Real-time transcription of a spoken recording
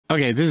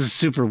Okay, this is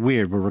super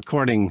weird. We're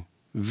recording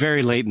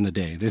very late in the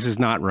day. This is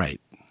not right.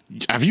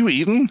 Have you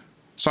eaten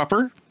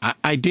supper?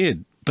 I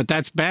did, but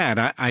that's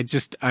bad.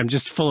 I'm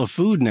just full of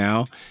food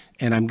now,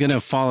 and I'm going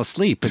to fall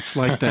asleep. It's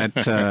like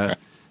that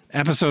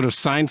episode of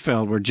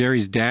Seinfeld where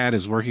Jerry's dad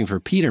is working for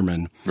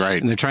Peterman.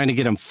 Right. And they're trying to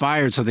get him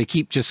fired, so they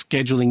keep just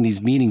scheduling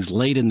these meetings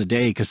late in the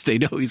day because they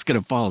know he's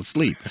going to fall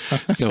asleep.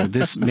 So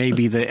this may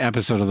be the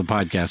episode of the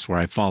podcast where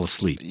I fall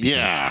asleep.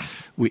 Yeah.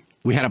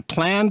 We had a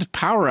planned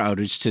power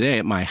outage today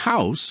at my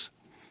house,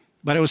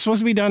 but it was supposed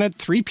to be done at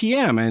 3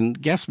 p.m. And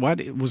guess what?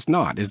 It was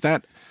not. Is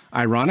that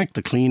ironic?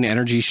 The Clean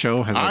Energy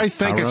Show has I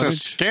think it's outage? a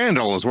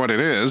scandal is what it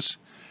is.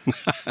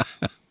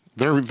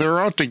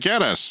 They're out to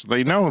get us.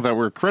 They know that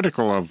we're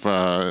critical of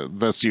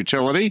this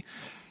utility.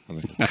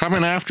 They're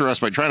coming after us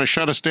by trying to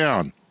shut us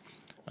down.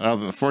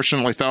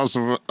 Unfortunately,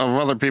 thousands of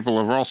other people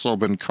have also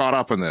been caught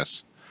up in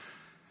this.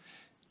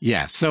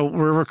 Yeah, so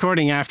we're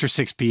recording after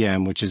 6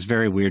 p.m., which is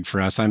very weird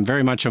for us. I'm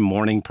very much a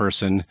morning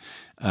person,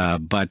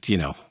 but, you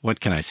know,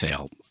 what can I say?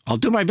 I'll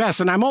do my best,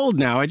 and I'm old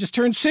now. I just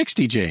turned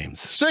 60, James.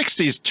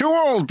 60's too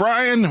old,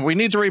 Brian. We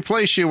need to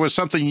replace you with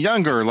something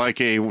younger, like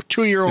a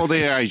 2-year-old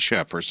AI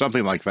chip or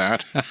something like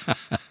that.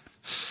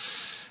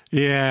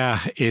 Yeah,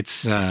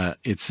 it's the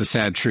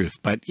sad truth.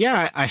 But,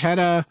 yeah, I had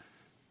a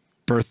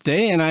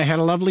birthday, and I had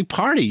a lovely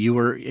party. You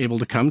were able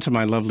to come to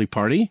my lovely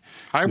party.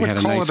 I would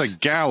call it a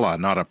gala,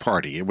 not a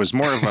party. It was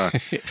more of a...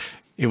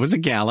 It was a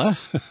gala.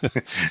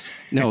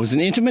 No, it was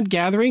an intimate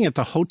gathering at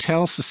the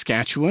Hotel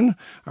Saskatchewan,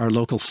 our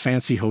local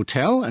fancy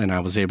hotel, and I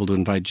was able to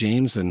invite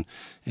James and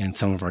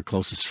some of our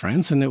closest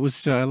friends, and it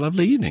was a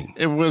lovely evening.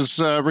 It was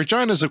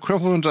Regina's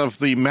equivalent of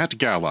the Met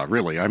Gala,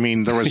 really. I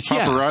mean, there was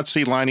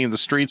paparazzi lining the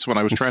streets when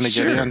I was trying to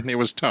get in. It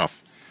was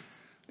tough.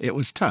 It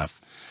was tough.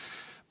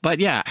 But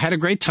yeah, had a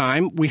great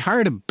time. We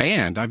hired a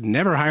band. I've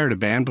never hired a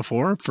band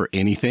before for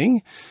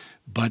anything,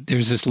 but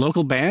there's this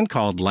local band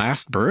called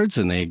Last Birds,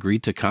 and they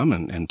agreed to come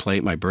and play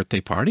at my birthday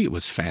party. It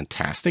was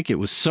fantastic. It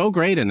was so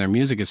great, and their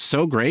music is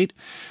so great.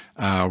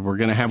 We're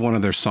going to have one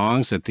of their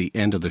songs at the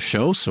end of the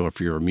show, so if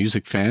you're a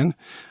music fan,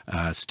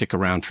 stick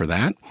around for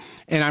that.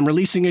 And I'm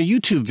releasing a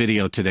YouTube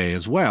video today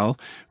as well.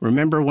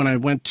 Remember when I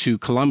went to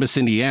Columbus,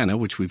 Indiana,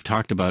 which we've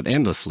talked about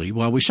endlessly?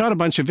 Well, we shot a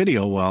bunch of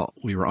video while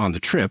we were on the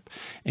trip,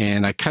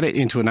 and I cut it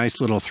into a nice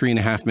little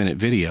 3.5-minute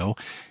video,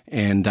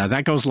 and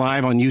that goes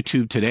live on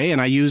YouTube today, and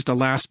I used a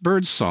Last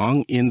Birds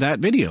song in that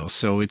video,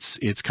 so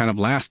it's kind of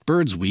Last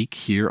Birds week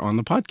here on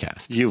the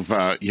podcast. You've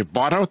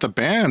bought out the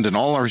band in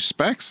all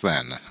respects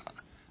then.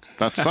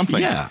 That's something.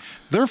 Yeah.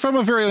 They're from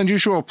a very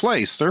unusual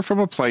place. They're from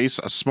a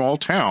small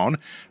town.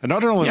 And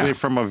not only are they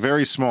from a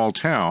very small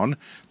town,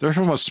 they're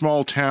from a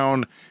small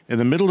town in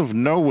the middle of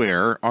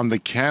nowhere on the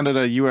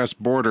Canada-U.S.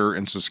 border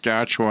in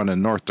Saskatchewan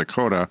and North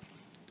Dakota.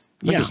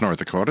 I think it's North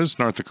Dakota. It's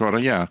North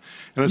Dakota, yeah.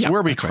 And it's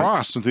where we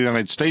cross into the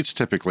United States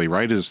typically,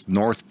 right, is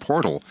North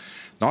Portal.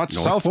 Not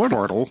South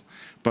Portal,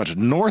 but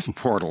North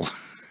Portal.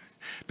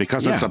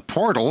 Because it's a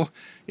portal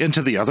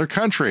into the other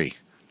country.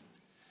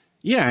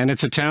 Yeah, and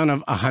it's a town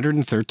of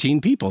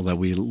 113 people that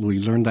we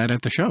learned that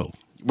at the show.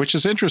 Which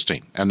is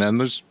interesting. And then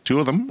there's 2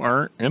 of them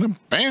are in a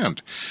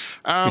band.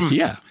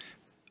 Yeah.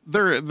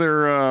 They're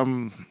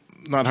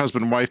not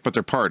husband and wife, but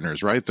they're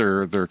partners, right?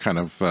 They're kind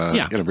of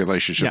in a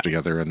relationship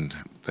together, and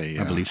they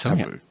I believe so,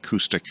 have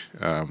acoustic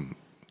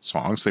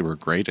songs. They were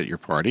great at your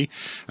party.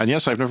 And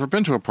yes, I've never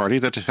been to a party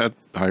that had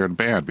hired a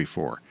band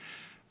before.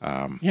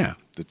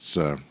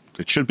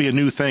 It should be a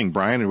new thing,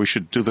 Brian, and we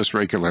should do this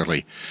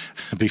regularly.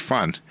 It'd be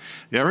fun.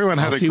 Yeah,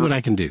 I'll see what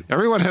I can do.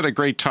 Everyone had a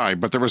great time,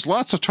 but there was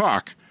lots of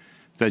talk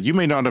that you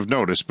may not have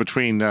noticed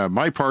between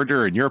my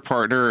partner and your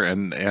partner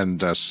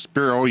and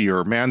Spiro,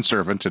 your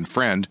manservant and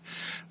friend,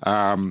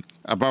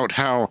 about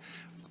how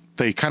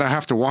they kind of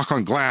have to walk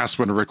on glass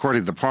when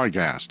recording the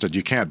podcast, and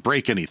you can't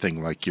break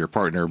anything. Like your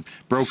partner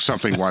broke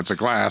something once, a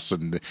glass,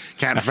 and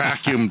can't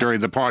vacuum during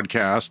the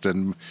podcast.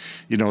 And,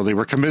 you know, they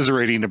were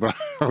commiserating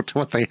about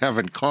what they have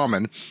in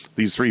common,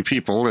 these 3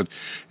 people.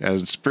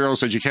 And Spiro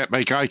said, you can't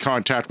make eye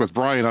contact with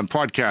Brian on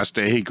podcast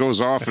day. He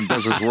goes off and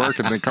does his work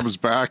and then comes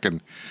back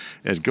and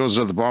goes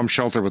to the bomb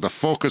shelter with a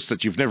focus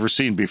that you've never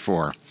seen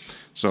before.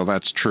 So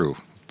that's true.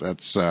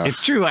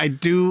 It's true. I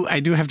do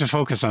have to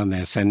focus on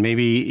this, and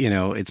maybe, you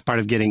know, it's part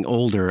of getting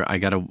older. I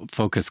got to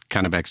focus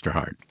kind of extra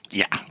hard.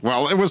 Yeah.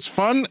 Well, it was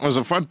fun. It was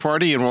a fun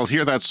party, and we'll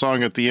hear that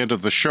song at the end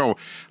of the show.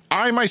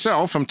 I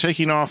myself am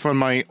taking off on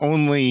my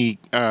only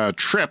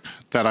trip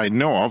that I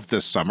know of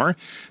this summer,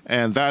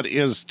 and that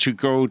is to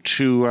go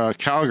to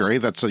Calgary.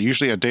 That's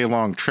usually a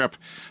day-long trip,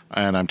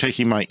 and I'm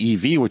taking my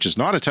EV, which is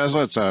not a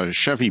Tesla. It's a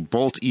Chevy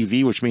Bolt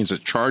EV, which means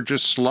it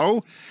charges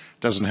slow.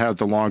 Doesn't have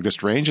the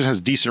longest range. It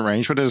has decent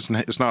range, but it's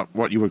not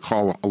what you would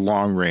call a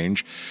long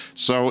range.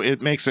 So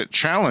it makes it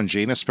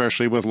challenging,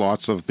 especially with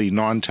lots of the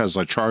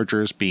non-Tesla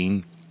chargers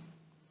being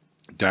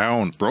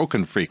down,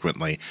 broken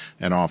frequently,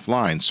 and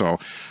offline. So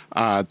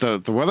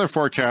the weather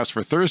forecast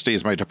for Thursday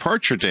is my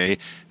departure day,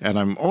 and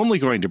I'm only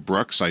going to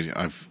Brooks.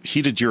 I've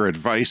heeded your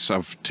advice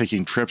of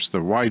taking trips.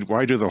 Why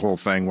do the whole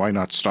thing? Why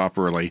not stop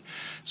early?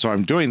 So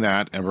I'm doing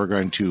that, and we're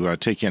going to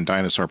take in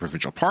Dinosaur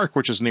Provincial Park,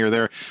 which is near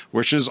there,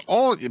 which is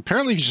all,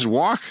 apparently you just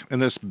walk in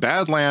this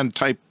Badland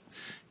type,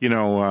 you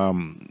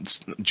know,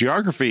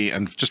 geography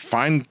and just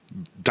find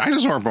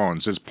dinosaur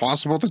bones. It's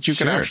possible that you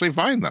can actually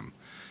find them.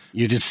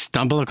 You just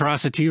stumble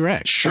across a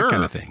T-Rex, sure, that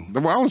kind of thing.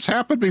 Well, it's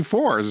happened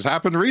before. It's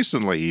happened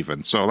recently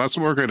even. So that's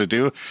what we're going to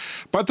do.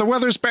 But the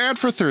weather's bad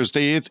for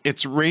Thursday.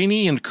 It's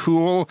rainy and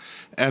cool,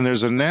 and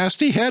there's a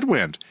nasty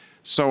headwind.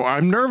 So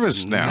I'm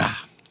nervous now. Nah.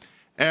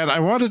 And I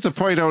wanted to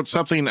point out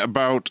something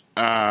about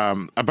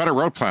a Better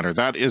Road Planner.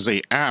 That is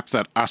an app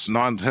that us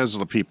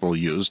non-Tesla people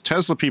use.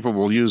 Tesla people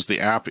will use the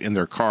app in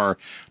their car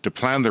to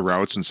plan their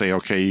routes and say,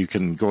 okay, you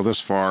can go this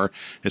far.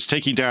 It's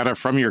taking data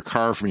from your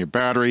car, from your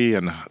battery,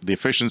 and the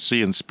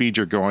efficiency and speed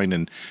you're going,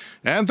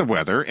 and the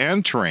weather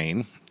and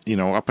terrain, you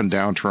know, up and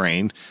down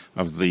terrain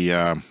of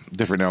the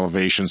different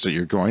elevations that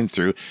you're going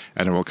through,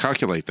 and it will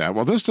calculate that.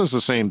 Well, this does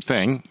the same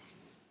thing,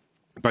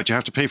 but you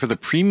have to pay for the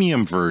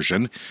premium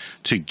version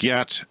to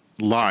get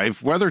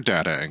live weather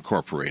data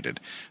incorporated.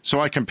 So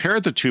I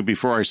compared the two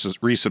before I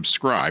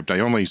resubscribed. I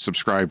only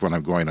subscribe when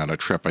I'm going on a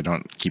trip. I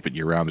don't keep it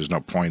year-round. There's no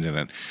point in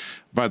it.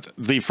 But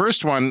the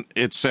first one,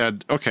 it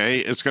said, okay,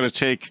 it's going to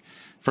take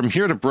from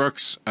here to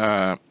Brooks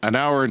an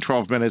hour and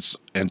 12 minutes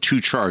and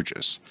 2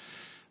 charges.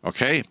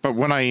 Okay, but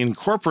when I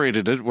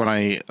incorporated it, when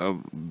I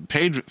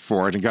paid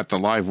for it and got the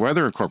live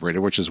weather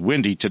incorporated, which is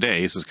windy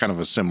today, so it's kind of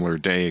a similar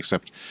day,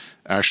 except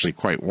actually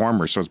quite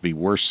warmer, so it'd be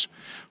worse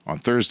on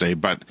Thursday,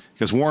 but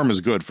because warm is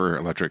good for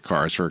electric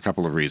cars for a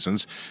couple of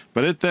reasons.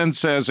 But it then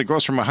says it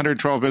goes from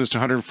 112 minutes to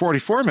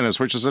 144 minutes,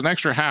 which is an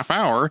extra half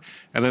hour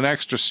and an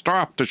extra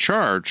stop to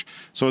charge.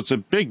 So it's a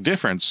big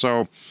difference.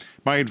 So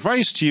my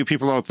advice to you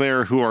people out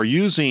there who are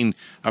using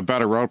a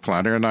Better Road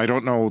Planner, and I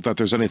don't know that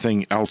there's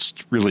anything else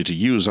really to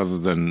use other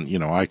than, you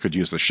know, I could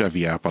use the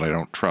Chevy app, but I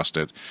don't trust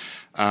it.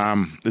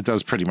 It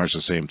does pretty much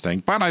the same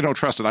thing, but I don't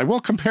trust it. I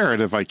will compare it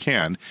if I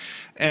can.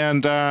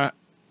 And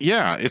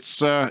yeah,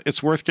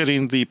 it's worth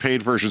getting the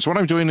paid version. So what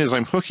I'm doing is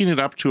I'm hooking it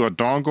up to a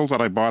dongle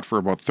that I bought for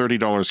about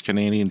 $30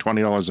 Canadian,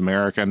 $20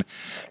 American.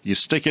 You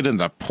stick it in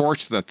the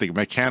port that the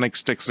mechanic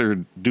sticks their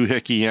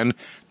doohickey in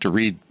to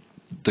read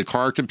the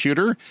car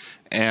computer,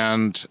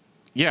 and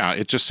yeah,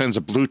 it just sends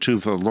a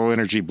low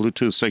energy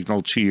Bluetooth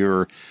signal to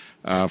your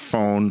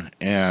phone,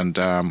 and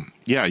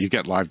yeah, you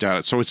get live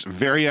data. So it's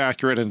very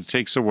accurate, and it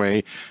takes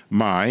away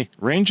my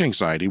range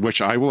anxiety,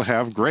 which I will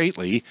have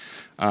greatly.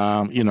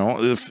 You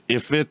know,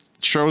 if it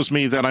shows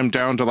me that I'm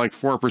down to like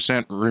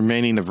 4%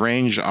 remaining of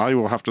range, I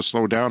will have to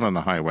slow down on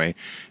the highway,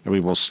 and we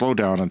will slow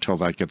down until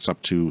that gets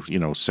up to, you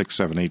know, 6,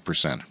 7,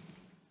 8%.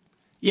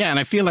 Yeah, and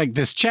I feel like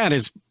this chat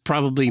is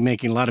probably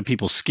making a lot of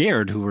people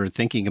scared who are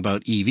thinking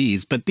about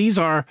EVs, but these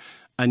are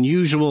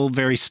unusual,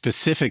 very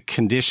specific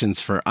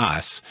conditions for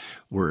us.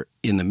 We're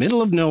in the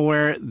middle of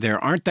nowhere.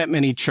 There aren't that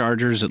many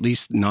chargers, at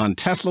least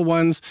non-Tesla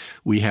ones.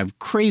 We have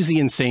crazy,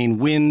 insane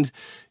wind.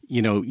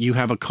 You know, you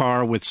have a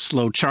car with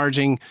slow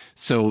charging.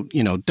 So,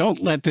 you know,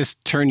 don't let this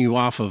turn you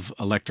off of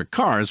electric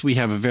cars. We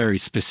have a very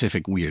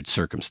specific, weird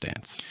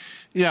circumstance.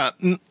 Yeah,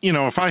 you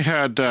know, if I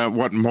had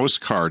what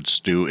most cars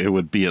do, it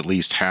would be at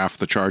least half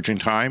the charging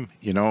time.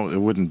 You know,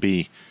 it wouldn't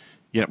be,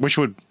 yeah, which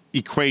would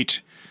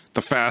equate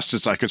the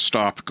fastest I could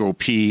stop, go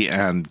pee,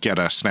 and get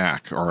a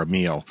snack or a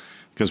meal,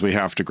 because we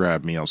have to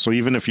grab meals. So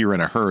even if you're in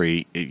a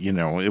hurry, you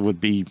know, it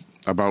would be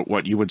about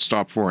what you would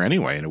stop for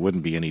anyway, and it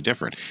wouldn't be any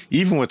different,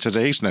 even with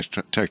today's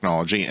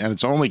technology, and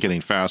it's only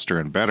getting faster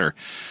and better.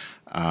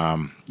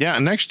 Yeah,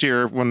 and next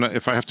year,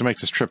 if I have to make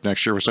this trip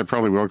next year, which I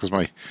probably will, because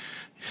my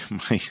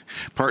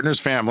partner's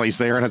family's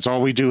there, and it's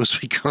all we do is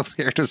we go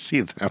there to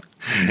see them.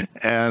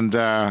 And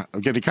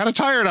I'm getting kind of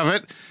tired of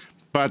it.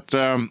 But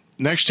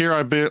next year,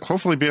 I'll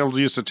hopefully be able to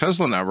use the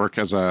Tesla network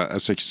as a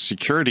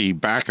security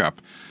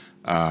backup,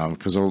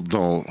 because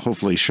they'll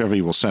hopefully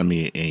Chevy will send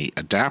me a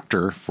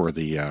adapter for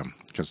the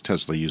because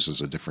Tesla uses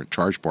a different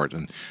charge port,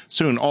 and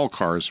soon all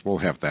cars will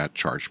have that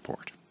charge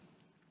port.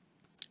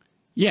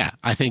 Yeah,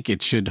 I think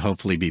it should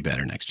hopefully be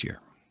better next year.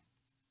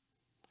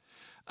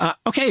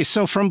 Okay,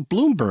 so from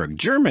Bloomberg,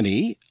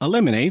 Germany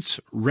eliminates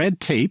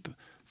red tape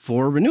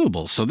for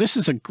renewables. So this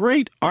is a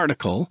great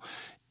article.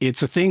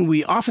 It's a thing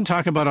we often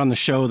talk about on the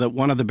show, that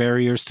one of the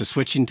barriers to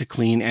switching to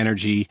clean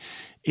energy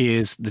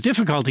is the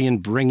difficulty in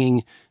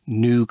bringing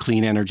new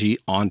clean energy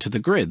onto the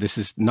grid. This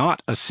is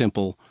not a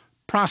simple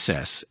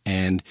process,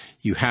 and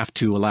you have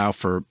to allow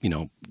for, you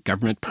know,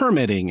 government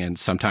permitting and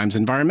sometimes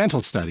environmental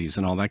studies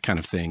and all that kind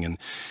of thing.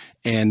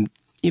 And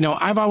you know,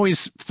 I've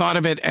always thought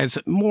of it as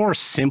more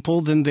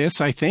simple than this,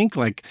 I think.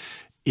 Like,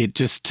 it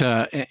just,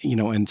 you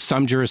know, and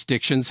some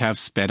jurisdictions have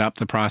sped up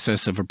the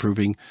process of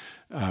approving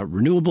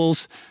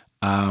renewables.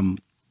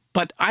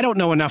 But I don't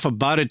know enough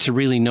about it to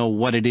really know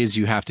what it is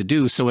you have to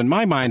do. So in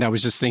my mind, I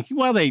was just thinking,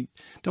 well,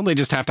 don't they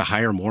just have to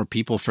hire more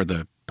people for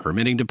the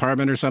permitting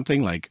department or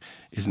something. Like,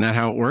 isn't that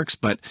how it works?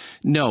 But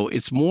no,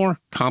 it's more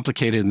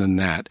complicated than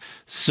that.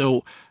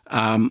 So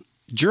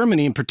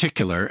Germany in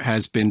particular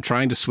has been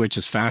trying to switch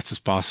as fast as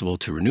possible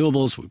to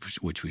renewables,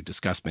 which we've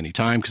discussed many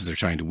times, because they're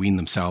trying to wean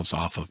themselves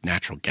off of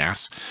natural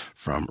gas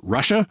from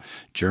Russia.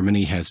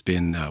 Germany has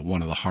been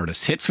one of the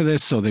hardest hit for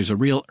this, so there's a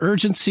real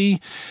urgency.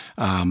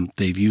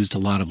 They've used a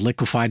lot of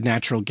liquefied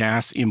natural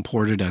gas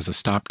imported as a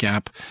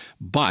stopgap,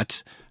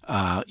 but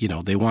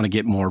they want to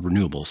get more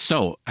renewables.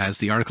 So as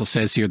the article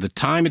says here, the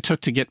time it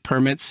took to get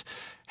permits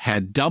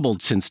had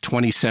doubled since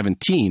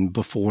 2017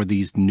 before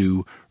these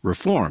new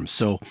reforms.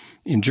 So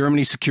in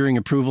Germany, securing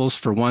approvals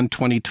for one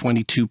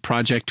 2022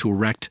 project to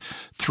erect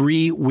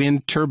 3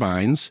 wind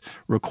turbines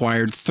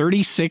required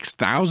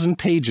 36,000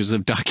 pages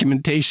of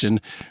documentation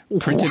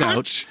printed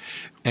out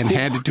and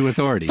handed to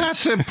authorities.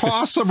 That's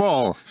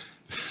impossible.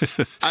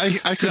 I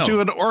could do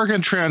an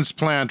organ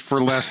transplant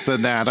for less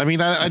than that. I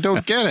mean, I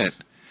don't get it.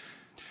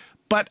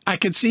 But I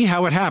could see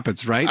how it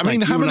happens, right? I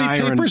mean, how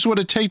many papers would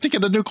it take to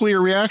get a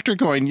nuclear reactor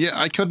going? Yeah,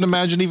 I couldn't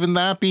imagine even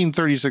that being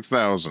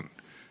 36,000.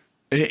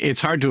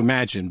 It's hard to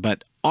imagine,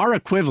 but our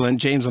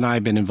equivalent, James and I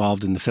have been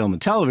involved in the film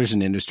and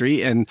television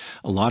industry, and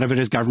a lot of it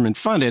is government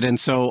funded. And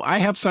so I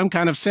have some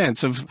kind of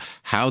sense of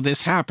how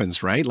this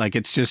happens, right? Like,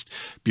 it's just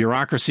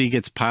bureaucracy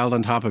gets piled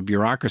on top of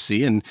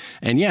bureaucracy. And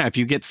yeah, if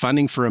you get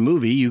funding for a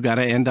movie, you got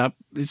to end up,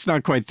 it's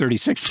not quite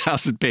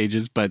 36,000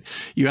 pages, but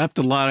you have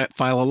to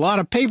file a lot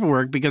of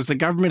paperwork because the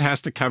government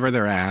has to cover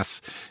their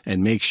ass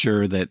and make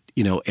sure that,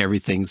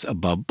 everything's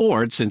above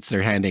board, since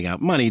they're handing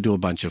out money to a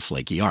bunch of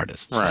flaky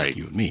artists like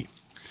you and me.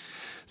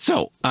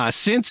 So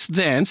since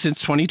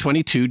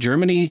 2022,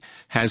 Germany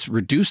has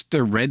reduced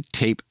their red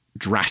tape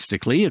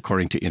drastically,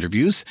 according to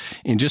interviews.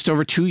 In just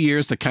over 2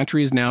 years, the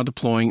country is now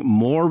deploying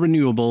more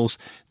renewables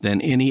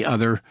than any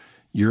other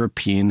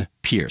European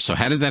peer. So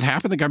how did that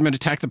happen? The government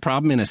attacked the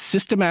problem in a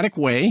systematic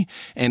way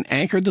and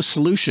anchored the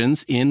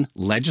solutions in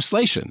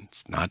legislation.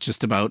 It's not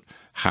just about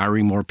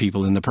hiring more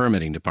people in the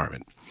permitting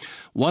department.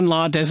 One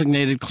law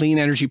designated clean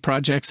energy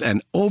projects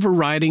an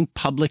overriding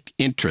public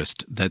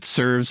interest that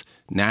serves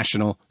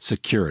national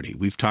security.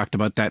 We've talked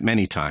about that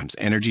many times.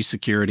 Energy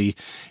security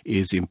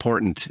is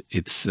important.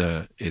 It's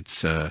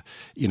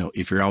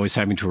if you're always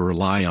having to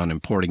rely on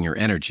importing your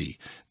energy,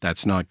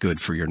 that's not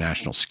good for your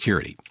national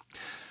security.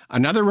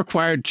 Another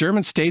required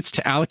German states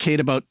to allocate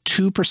about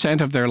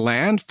 2% of their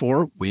land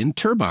for wind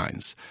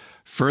turbines.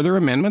 Further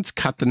amendments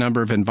cut the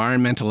number of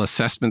environmental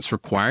assessments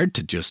required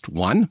to just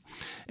 1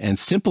 and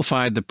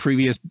simplified the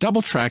previous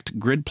double-tracked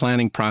grid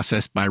planning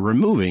process by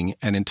removing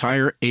an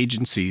entire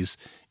agency's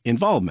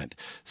involvement.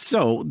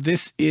 So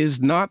this is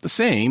not the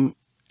same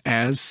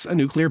as a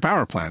nuclear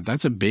power plant.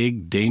 That's a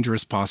big,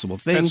 dangerous possible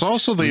thing. It's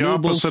also the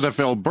opposite of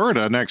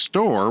Alberta next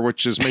door,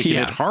 which is making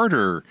it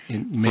harder for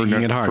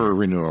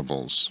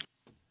renewables.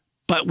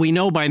 But we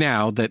know by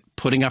now that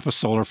putting up a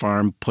solar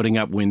farm, putting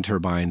up wind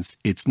turbines,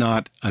 it's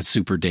not a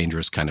super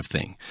dangerous kind of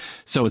thing.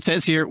 So it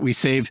says here, we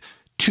save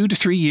 2 to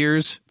 3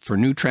 years for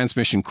new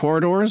transmission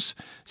corridors,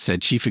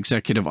 said Chief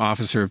Executive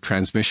Officer of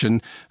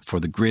Transmission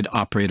for the grid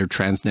operator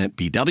Transnet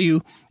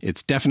BW.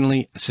 It's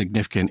definitely a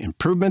significant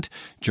improvement.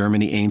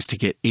 Germany aims to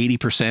get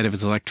 80% of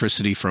its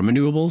electricity from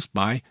renewables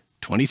by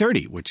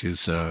 2030, which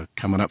is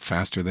coming up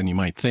faster than you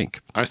might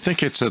think. I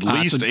think it's at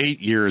least 8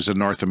 years in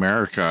North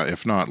America,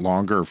 if not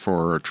longer,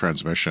 for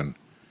transmission.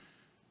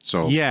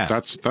 So yeah,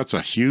 that's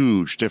a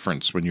huge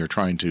difference when you're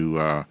trying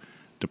to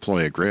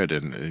deploy a grid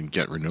and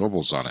get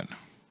renewables on it.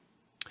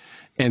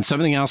 And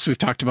something else we've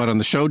talked about on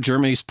the show,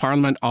 Germany's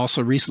parliament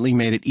also recently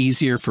made it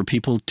easier for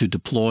people to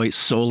deploy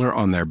solar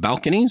on their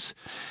balconies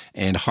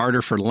and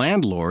harder for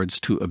landlords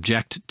to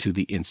object to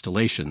the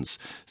installations.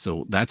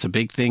 So that's a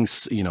big thing.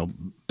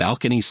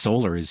 Balcony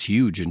solar is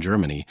huge in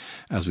Germany,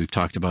 as we've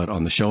talked about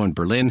on the show. And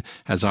Berlin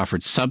has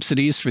offered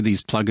subsidies for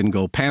these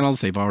plug-and-go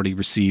panels. They've already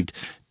received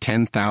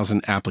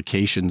 10,000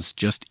 applications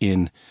just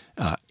in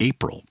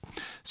April.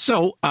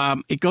 So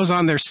it goes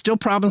on. There's still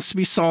problems to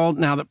be solved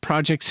now that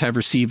projects have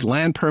received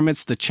land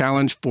permits. The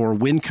challenge for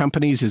wind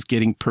companies is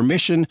getting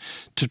permission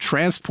to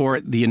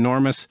transport the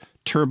enormous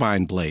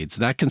turbine blades.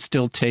 That can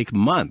still take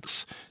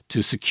months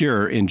to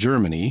secure in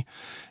Germany,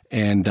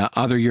 and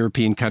other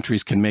European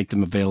countries can make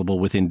them available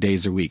within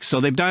days or weeks.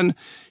 So they've done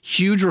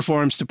huge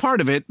reforms to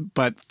part of it,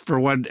 but for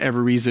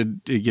whatever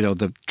reason,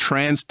 the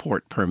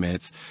transport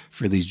permits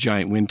for these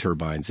giant wind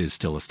turbines is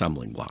still a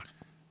stumbling block.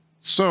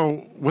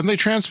 So when they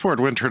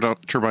transport wind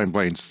turbine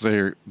blades,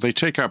 they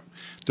take up,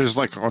 there's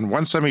like on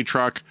one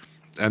semi-truck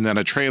and then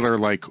a trailer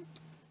like,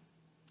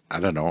 I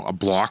don't know, a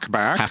block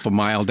back. Half a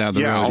mile down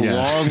the road. Yeah,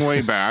 a long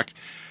way back.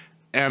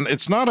 And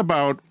it's not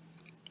about,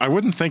 I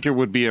wouldn't think it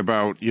would be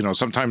about,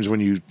 sometimes when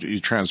you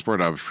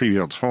transport a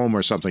pre-built home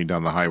or something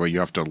down the highway, you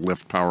have to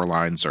lift power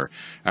lines or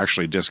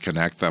actually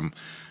disconnect them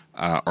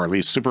or at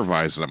least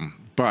supervise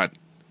them. But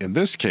in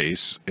this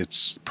case,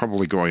 it's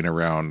probably going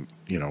around,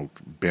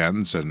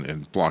 bends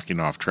and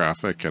blocking off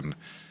traffic and,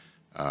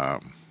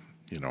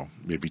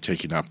 maybe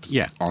taking up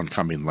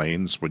oncoming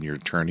lanes when you're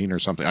turning or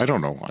something. I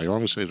don't know. I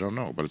honestly don't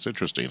know, but it's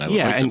interesting. I would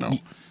like to know.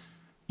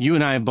 You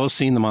and I have both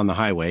seen them on the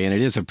highway, and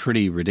it is a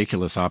pretty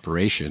ridiculous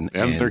operation.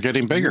 And they're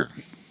getting bigger.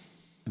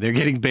 They're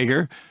getting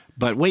bigger,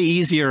 but way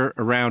easier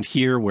around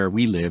here where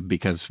we live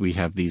because we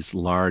have these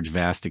large,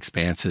 vast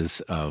expanses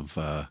of,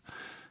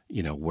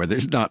 where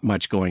there's not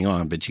much going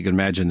on. But you can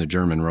imagine the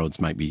German roads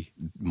might be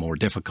more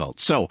difficult.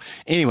 So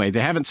anyway,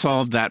 they haven't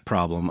solved that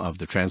problem of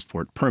the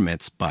transport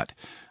permits, but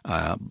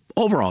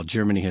overall,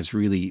 Germany has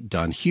really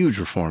done huge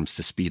reforms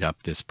to speed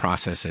up this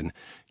process, and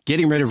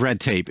getting rid of red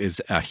tape is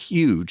a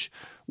huge,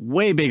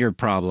 way bigger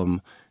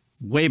problem,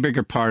 way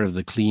bigger part of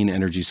the clean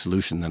energy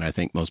solution than I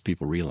think most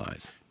people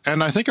realize.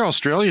 And I think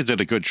Australia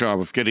did a good job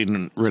of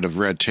getting rid of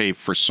red tape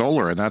for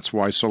solar, and that's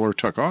why solar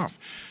took off.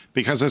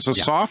 Because it's a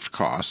soft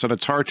cost, and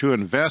it's hard to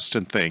invest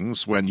in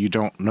things when you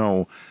don't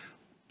know,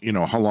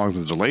 how long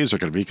the delays are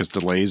going to be, because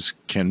delays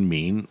can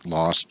mean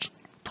lost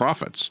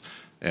profits,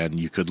 and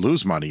you could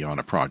lose money on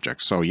a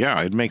project. So,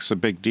 yeah, it makes a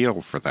big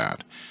deal for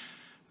that.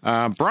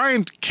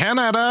 Brian,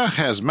 Canada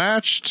has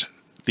matched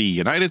the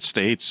United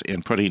States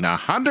in putting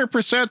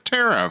 100%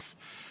 tariff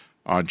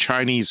on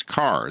Chinese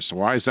cars.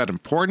 Why is that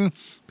important?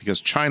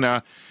 Because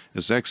China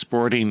is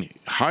exporting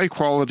high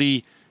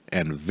quality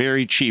and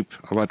very cheap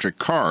electric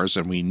cars,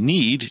 and we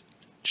need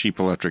cheap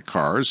electric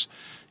cars.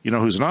 You know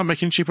who's not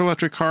making cheap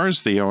electric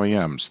cars? The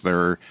OEMs.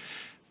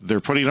 They're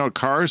putting out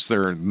cars.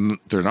 They're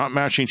not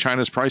matching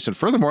China's price, and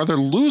furthermore, they're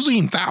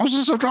losing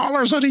thousands of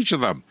dollars on each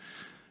of them.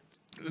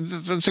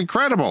 It's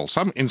incredible.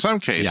 In some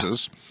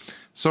cases. Yeah.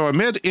 So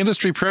amid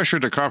industry pressure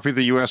to copy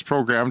the U.S.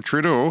 program,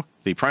 Trudeau,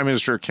 the Prime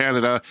Minister of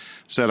Canada,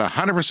 said 100%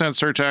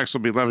 surtax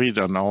will be levied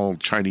on all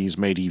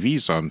Chinese-made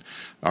EVs on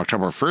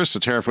October 1st. The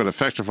tariff would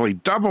effectively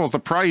double the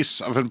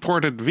price of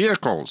imported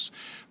vehicles,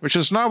 which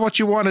is not what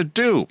you want to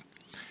do.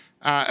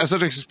 As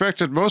it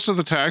expected, most of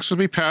the tax would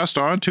be passed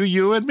on to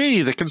you and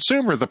me, the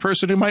consumer, the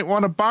person who might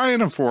want to buy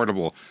an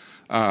affordable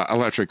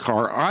electric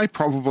car. I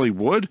probably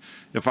would.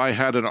 If I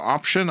had an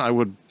option, I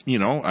would.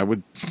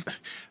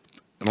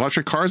 An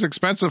electric car is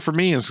expensive for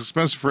me. It's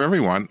expensive for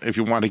everyone if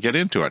you want to get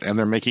into it, and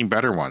they're making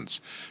better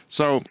ones.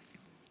 So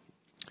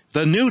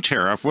the new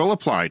tariff will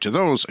apply to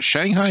those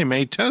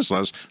Shanghai-made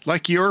Teslas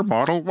like your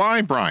Model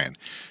Y, Brian.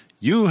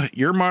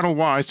 Your Model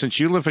Y, since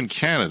you live in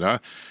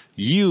Canada,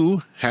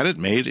 you had it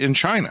made in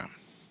China.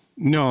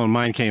 No,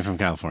 mine came from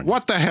California.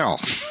 What the hell?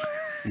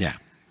 Yeah.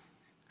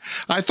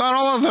 I thought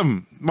all of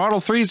them, Model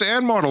 3s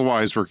and Model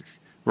Ys, were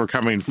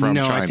coming from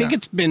China. No, I think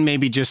it's been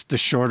maybe just the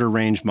shorter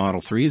range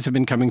Model 3s have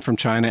been coming from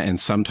China, and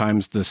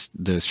sometimes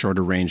the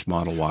shorter range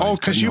Model Ys. Oh,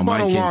 because you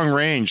bought a long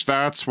range,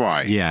 that's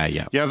why. Yeah,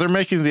 yeah. Yeah, they're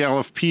making the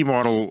LFP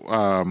model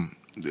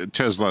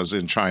Teslas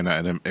in China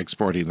and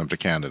exporting them to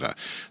Canada.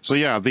 So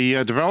yeah,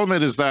 the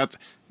development is that,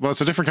 well, it's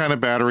a different kind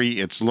of battery,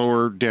 it's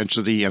lower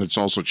density, and it's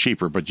also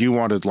cheaper, but you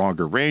wanted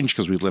longer range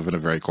because we live in a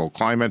very cold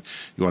climate.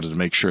 You wanted to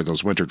make sure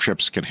those winter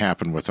trips can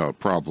happen without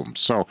problems.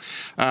 So,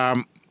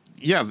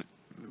 yeah,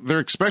 they're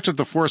expected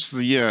to force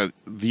the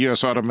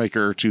U.S.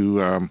 automaker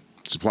to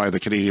supply the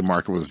Canadian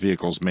market with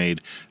vehicles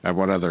made at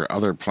what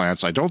other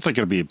plants. I don't think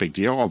it'll be a big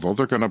deal, although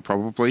they're going to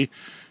probably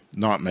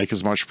not make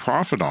as much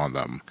profit on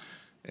them.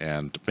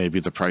 And maybe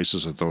the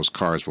prices of those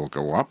cars will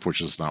go up,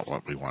 which is not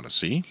what we want to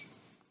see.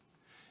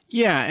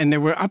 Yeah, and there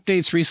were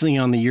updates recently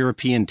on the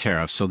European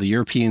tariffs. So the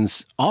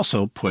Europeans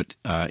also put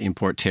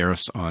import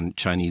tariffs on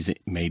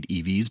Chinese-made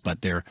EVs,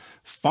 but they're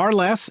far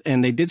less,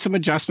 and they did some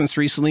adjustments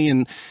recently.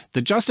 And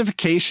the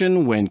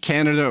justification when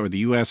Canada or the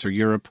U.S. or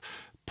Europe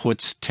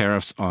puts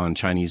tariffs on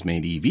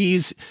Chinese-made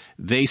EVs,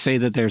 they say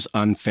that there's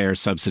unfair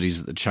subsidies,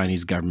 that the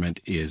Chinese government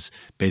is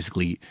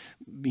basically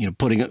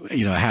putting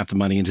half the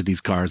money into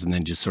these cars and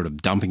then just sort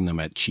of dumping them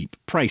at cheap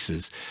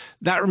prices.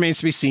 That remains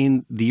to be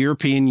seen. The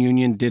European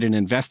Union did an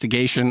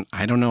investigation.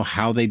 I don't know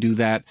how they do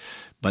that,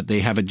 but they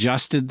have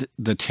adjusted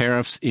the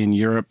tariffs in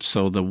Europe.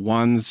 So the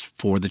ones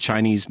for the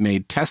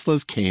Chinese-made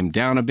Teslas came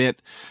down a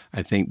bit.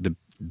 I think the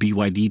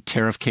BYD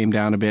tariff came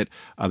down a bit.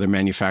 Other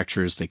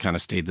manufacturers, they kind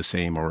of stayed the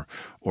same or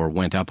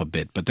went up a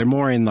bit. But they're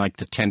more in like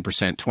the 10%,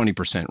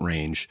 20%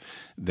 range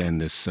than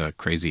this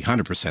crazy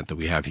 100% that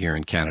we have here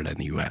in Canada and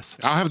the U.S.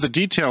 I'll have the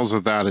details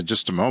of that in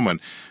just a moment.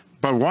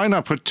 But why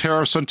not put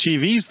tariffs on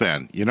TVs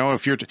then?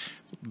 If you're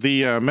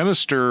the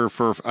minister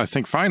for, I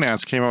think,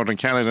 finance came out in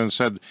Canada and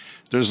said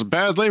there's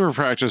bad labor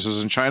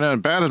practices in China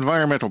and bad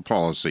environmental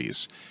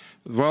policies.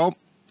 Well,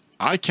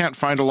 I can't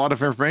find a lot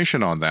of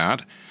information on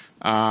that.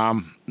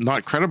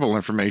 Not credible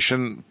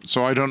information,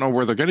 so I don't know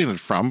where they're getting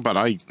it from, but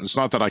it's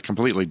not that I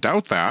completely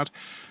doubt that,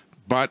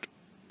 but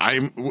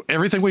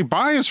everything we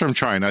buy is from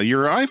China.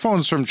 Your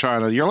iPhone's from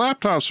China, your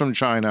laptop's from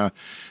China.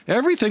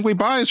 Everything we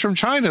buy is from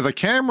China. The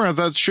camera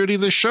that's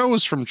shooting the show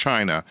is from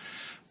China.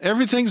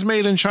 Everything's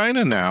made in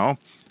China now.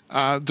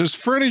 There's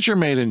furniture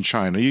made in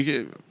China.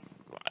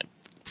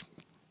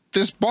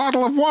 This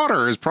bottle of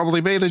water is probably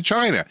made in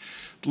China.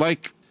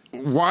 Like,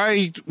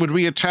 why would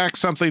we attack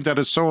something that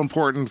is so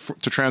important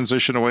to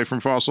transition away from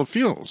fossil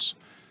fuels?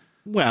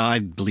 Well, I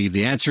believe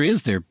the answer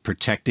is they're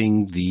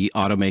protecting the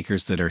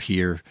automakers that are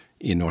here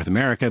in North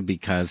America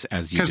because,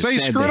 as you just they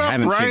said, screwed they up,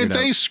 haven't Brian. figured out.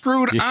 They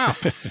screwed up.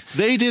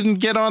 They didn't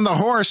get on the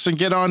horse and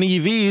get on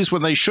EVs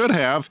when they should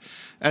have,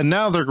 and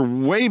now they're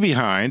way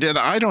behind, and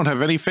I don't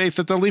have any faith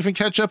that they'll even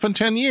catch up in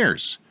 10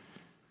 years.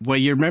 Well,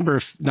 you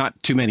remember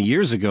not too many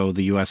years ago,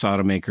 the U.S.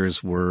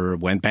 automakers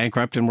went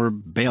bankrupt and were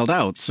bailed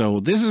out. So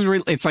this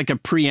is it's like a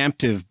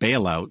preemptive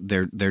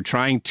bailout. They're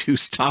trying to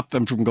stop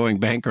them from going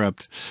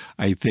bankrupt,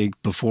 I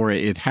think, before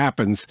it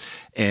happens.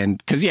 And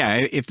because,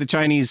 yeah, if the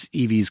Chinese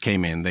EVs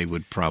came in, they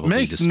would probably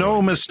make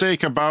no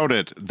mistake about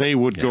it. They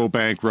would go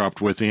bankrupt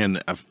within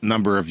a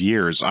number of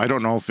years. I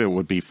don't know if it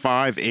would be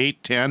 5,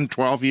 8, 10,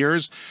 12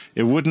 years.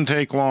 It wouldn't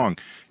take long.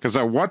 Because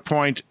at what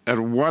point, at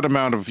what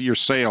amount of your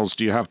sales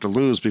do you have to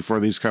lose before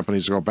these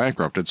companies go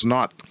bankrupt? It's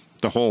not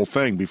the whole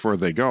thing before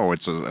they go.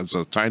 It's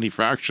a tiny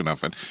fraction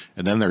of it,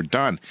 and then they're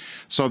done.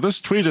 So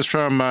this tweet is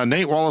from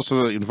Nate Wallace of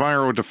the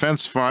Enviro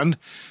Defense Fund.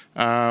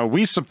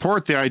 We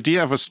support the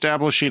idea of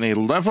establishing a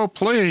level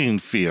playing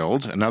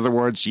field. In other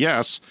words,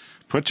 yes,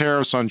 put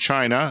tariffs on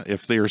China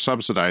if they are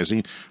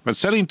subsidizing, but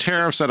setting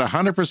tariffs at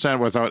 100%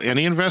 without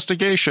any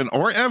investigation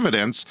or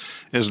evidence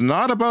is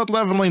not about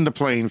leveling the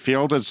playing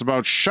field. It's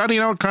about shutting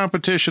out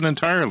competition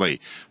entirely.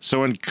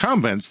 So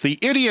incumbents, the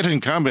idiot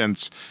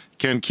incumbents,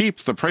 can keep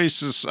the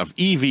prices of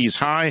EVs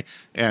high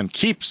and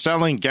keep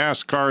selling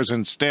gas cars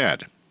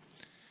instead.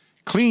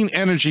 Clean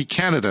Energy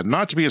Canada,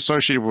 not to be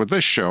associated with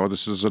this show.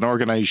 This is an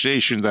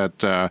organization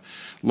that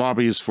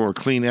lobbies for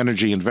clean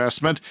energy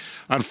investment.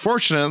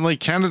 Unfortunately,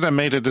 Canada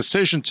made a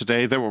decision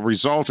today that will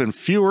result in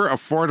fewer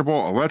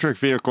affordable electric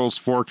vehicles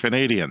for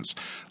Canadians,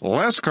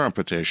 less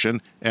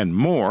competition, and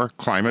more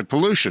climate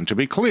pollution. To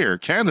be clear,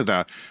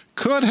 Canada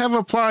could have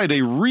applied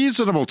a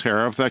reasonable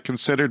tariff that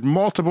considered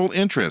multiple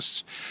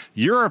interests.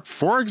 Europe,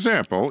 for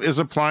example, is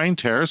applying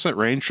tariffs that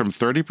range from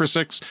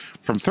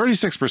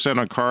 36%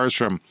 on cars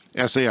from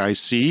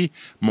SAIC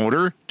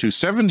motor to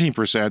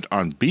 17%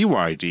 on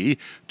BYD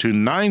to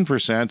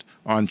 9%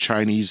 on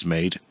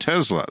Chinese-made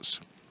Teslas.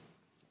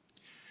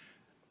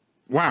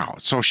 Wow.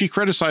 So she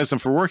criticized them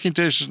for working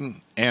conditions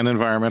and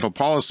environmental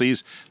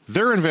policies.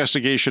 Their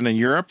investigation in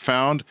Europe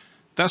found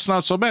that's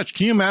not so much.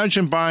 Can you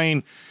imagine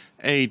buying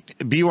a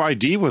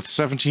BYD with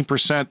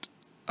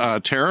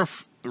 17%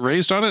 tariff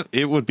raised on it?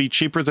 It would be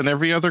cheaper than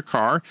every other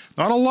car.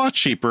 Not a lot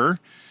cheaper,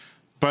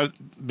 but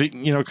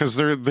you know, because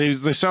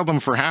they sell them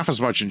for half as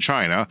much in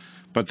China,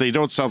 but they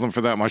don't sell them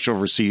for that much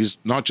overseas,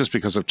 not just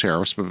because of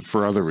tariffs, but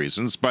for other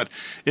reasons. But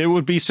it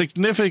would be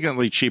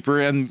significantly cheaper,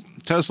 and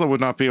Tesla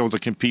would not be able to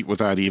compete with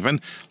that even,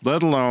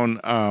 let alone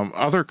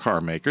other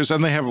car makers.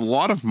 And they have a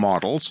lot of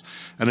models.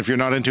 And if you're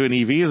not into an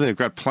EV, they've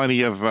got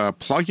plenty of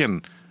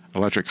plug-in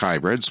electric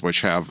hybrids,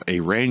 which have a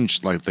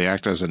range, like they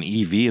act as an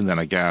EV, and then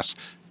a gas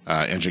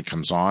engine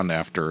comes on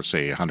after,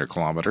 say, 100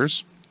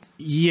 kilometers.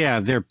 Yeah,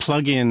 their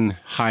plug-in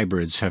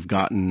hybrids have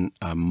gotten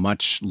a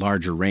much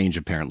larger range,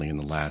 apparently, in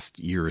the last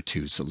year or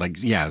two. So,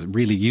 like, yeah,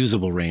 really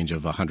usable range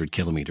of 100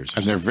 kilometers.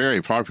 And they're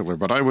very popular,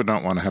 but I would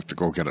not want to have to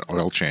go get an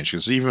oil change,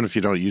 because even if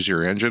you don't use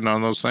your engine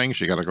on those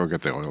things, you got to go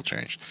get the oil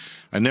changed.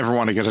 I never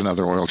want to get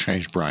another oil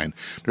change, Brian.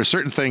 There's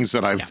certain things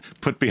that I've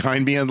put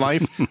behind me in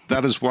life.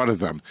 That is one of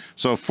them.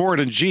 So Ford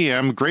and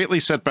GM greatly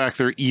set back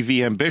their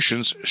EV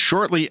ambitions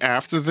shortly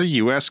after the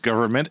U.S.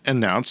 government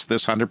announced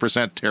this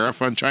 100%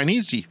 tariff on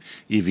Chinese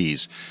EVs.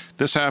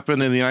 This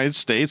happened in the United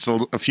States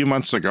a few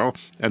months ago.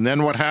 And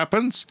then what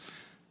happens?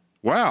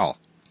 Well,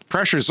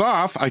 pressure's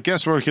off. I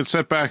guess we can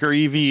set back our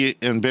EV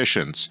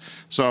ambitions.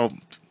 So,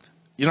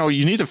 you know,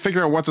 you need to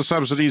figure out what the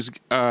subsidies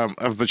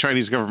of the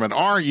Chinese government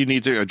are. You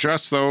need to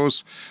adjust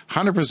those.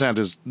 100%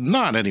 is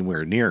not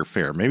anywhere near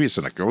fair. Maybe it's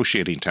a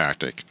negotiating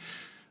tactic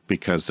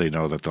because they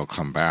know that they'll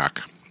come back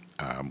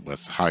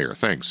with higher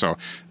things. So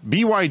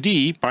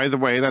BYD, by the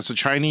way, that's a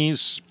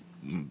Chinese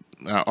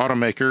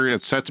automaker.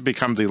 It's set to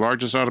become the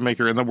largest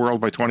automaker in the world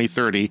by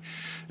 2030.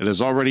 It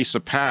has already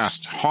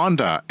surpassed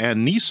Honda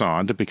and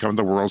Nissan to become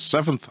the world's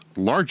 7th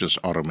largest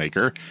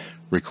automaker,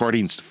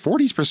 recording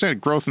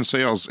 40% growth in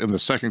sales in the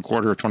second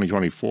quarter of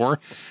 2024.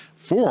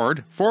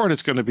 Ford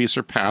is going to be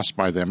surpassed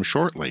by them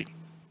shortly.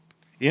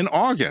 In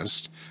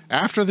August,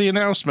 after the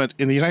announcement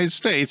in the United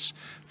States,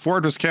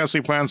 Ford was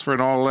canceling plans for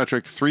an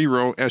all-electric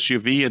 3-row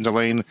SUV and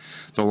delaying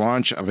the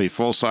launch of a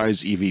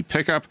full-size EV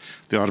pickup.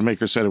 The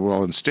automaker said it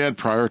will instead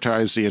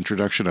prioritize the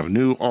introduction of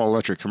new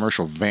all-electric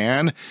commercial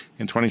van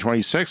in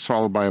 2026,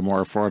 followed by a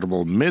more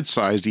affordable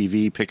mid-sized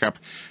EV pickup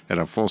and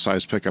a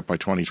full-size pickup by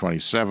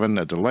 2027,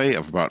 a delay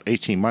of about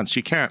 18 months.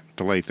 You can't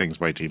delay things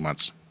by 18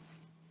 months.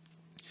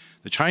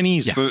 The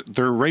Chinese,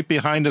 they're right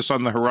behind us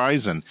on the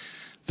horizon.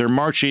 They're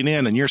marching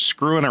in, and you're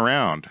screwing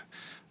around.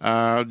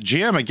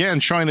 GM, again,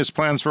 showing its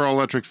plans for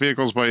all-electric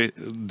vehicles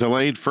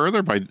delayed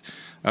further. By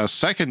a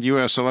second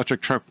U.S.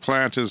 electric truck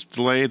plant is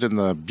delayed, and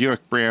the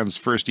Buick brand's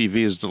first EV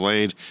is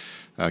delayed.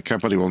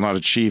 Company will not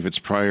achieve its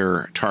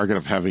prior target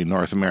of having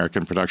North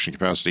American production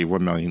capacity of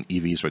 1 million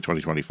EVs by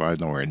 2025,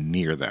 nowhere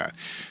near that.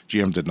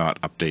 GM did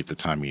not update the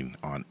timing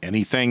on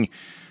anything.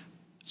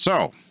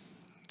 So,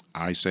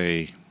 I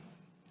say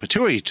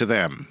patooey to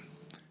them.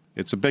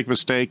 It's a big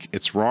mistake.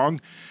 It's wrong.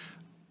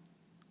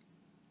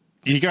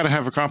 you got to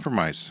have a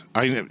compromise.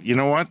 You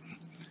know what?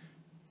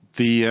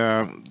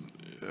 The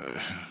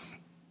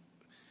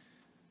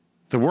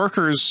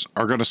workers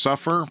are going to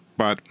suffer,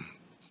 but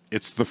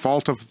it's the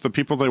fault of the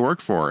people they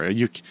work for.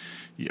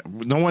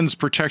 No one's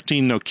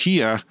protecting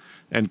Nokia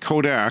and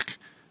Kodak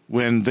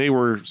when they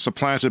were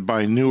supplanted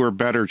by newer,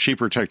 better,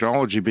 cheaper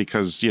technology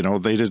because, you know,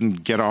 they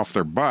didn't get off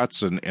their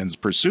butts and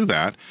pursue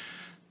that.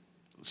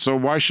 So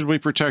why should we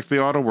protect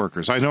the auto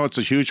workers? I know it's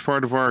a huge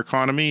part of our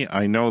economy.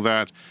 I know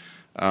that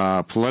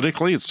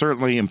politically it's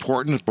certainly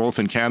important, both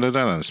in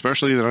Canada and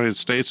especially the United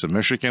States and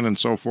Michigan and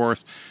so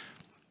forth.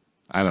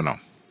 I don't know.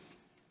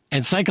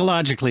 And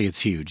psychologically,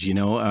 it's huge. You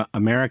know,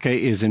 America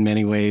is in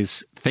many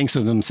ways thinks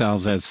of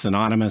themselves as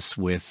synonymous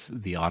with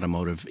the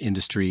automotive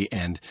industry,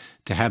 and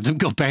to have them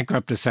go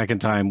bankrupt a second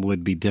time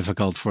would be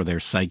difficult for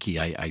their psyche.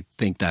 I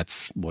think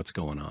that's what's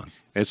going on.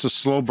 It's a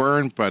slow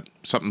burn, but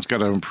something's got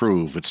to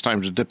improve. It's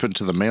time to dip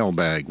into the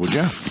mailbag, would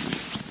you?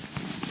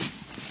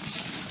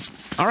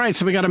 All right,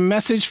 so we got a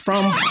message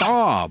from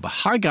Bob.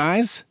 Hi,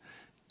 guys.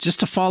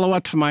 Just to follow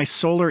up to my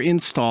solar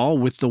install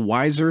with the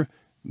Wiser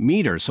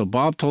meter. So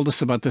Bob told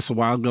us about this a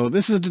while ago.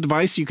 This is a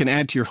device you can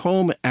add to your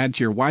home, add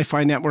to your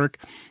Wi-Fi network,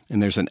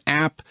 and there's an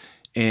app,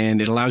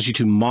 and it allows you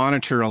to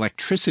monitor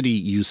electricity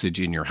usage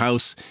in your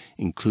house,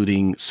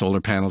 including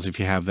solar panels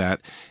if you have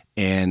that.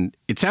 And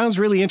it sounds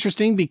really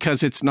interesting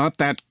because it's not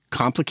that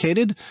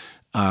complicated.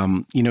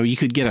 You know, you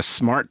could get a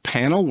smart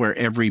panel where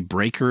every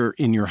breaker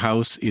in your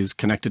house is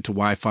connected to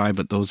Wi-Fi,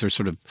 but those are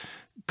sort of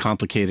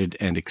complicated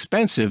and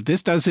expensive.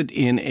 This does it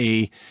in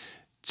a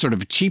sort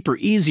of a cheaper,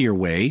 easier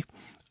way.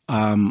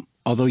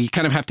 Although you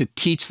kind of have to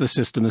teach the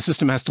system. The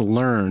system has to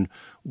learn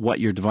what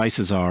your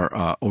devices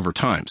are over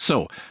time.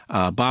 So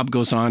Bob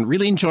goes on,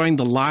 really enjoying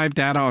the live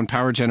data on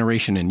power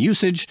generation and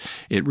usage.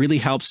 It really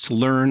helps to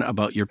learn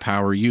about your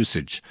power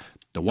usage.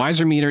 The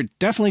Wiser meter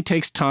definitely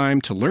takes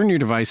time to learn your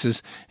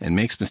devices and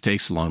makes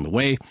mistakes along the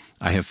way.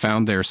 I have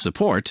found their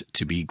support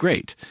to be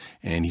great.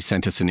 And he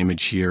sent us an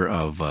image here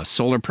of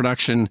solar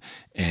production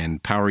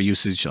and power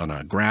usage on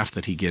a graph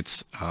that he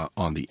gets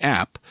on the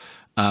app.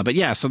 But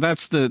yeah, so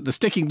that's the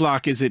sticking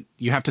block is that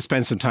you have to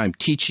spend some time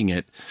teaching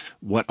it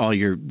what all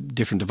your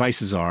different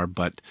devices are,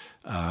 but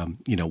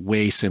you know,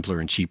 way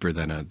simpler and cheaper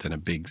than a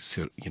big,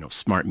 you know,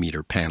 smart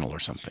meter panel or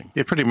something.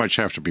 You pretty much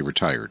have to be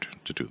retired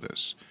to do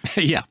this.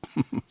 Yeah.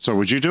 So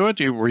would you do it?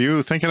 Were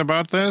you thinking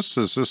about this?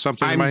 Is this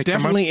something that might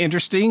definitely come up?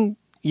 interesting.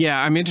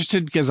 Yeah, I'm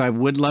interested because I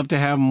would love to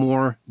have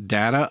more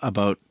data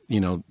about, you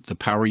know, the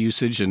power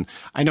usage. And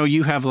I know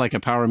you have like a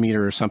power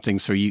meter or something,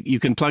 so you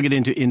can plug it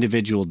into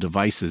individual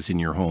devices in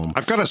your home.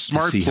 I've got a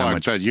smart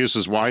plug that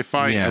uses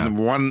Wi-Fi, Yeah.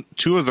 and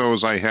two of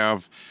those I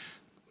have.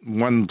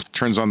 One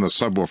turns on the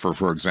subwoofer,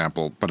 for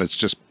example, but it's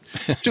just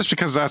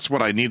because that's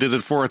what I needed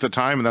it for at the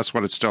time, and that's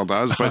what it still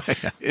does. But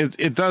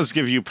it does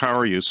give you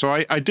power use. So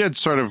I did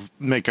sort of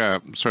make a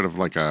sort of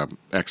like a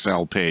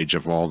Excel page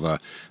of all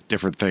the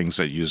different things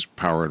that use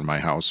power in my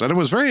house, and it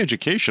was very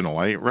educational.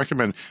 I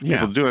recommend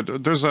people do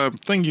it. There's a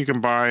thing you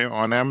can buy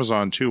on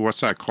Amazon too.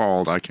 What's that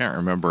called? I can't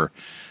remember.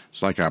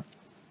 It's like a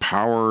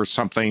power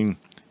something.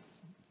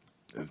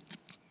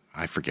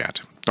 I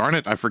forget. Darn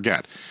it, I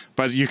forget.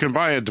 But you can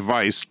buy a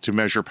device to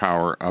measure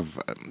power of,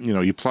 you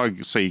know, you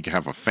plug, say you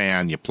have a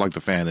fan, you plug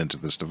the fan into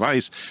this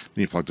device,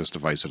 then you plug this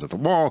device into the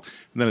wall,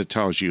 and then it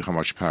tells you how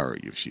much power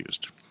you've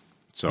used.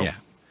 So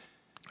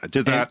I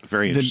did that.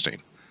 Very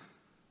interesting.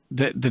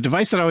 The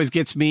device that always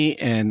gets me,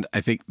 and I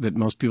think that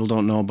most people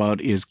don't know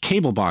about, is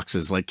cable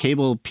boxes, like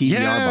cable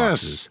PVR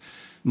boxes.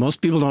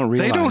 Most people don't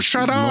realize. They don't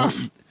shut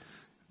off.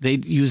 They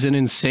use an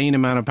insane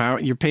amount of power.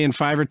 You're paying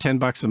 $5 or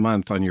 $10 a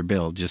month on your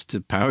bill just to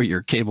power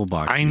your cable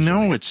box. I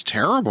know, it's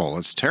terrible.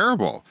 It's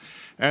terrible.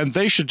 And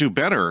they should do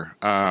better.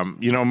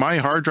 You know, my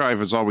hard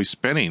drive is always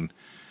spinning.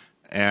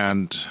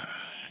 And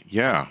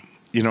yeah,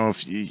 you know,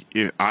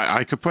 if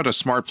I could put a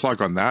smart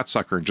plug on that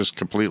sucker and just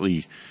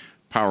completely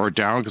power it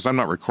down, because I'm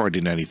not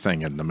recording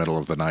anything in the middle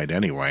of the night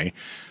anyway.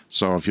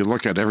 So if you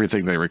look at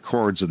everything they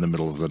records in the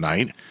middle of the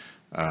night,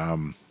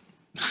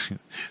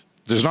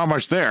 there's not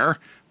much there.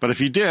 But if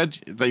you did,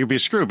 that you'd be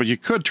screwed. But you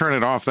could turn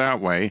it off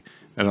that way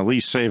and at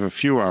least save a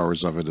few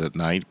hours of it at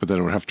night, but then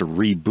it would have to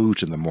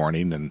reboot in the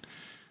morning, and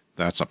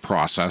that's a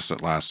process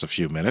that lasts a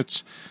few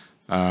minutes.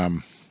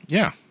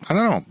 Yeah, I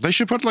don't know. They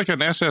should put like an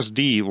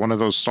SSD, one of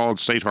those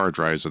solid-state hard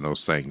drives in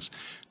those things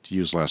to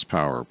use less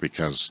power,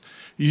 because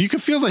you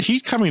can feel the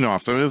heat coming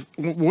off them.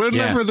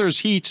 Whenever there's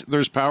heat,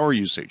 there's power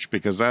usage,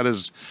 because that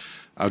is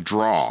a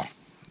draw.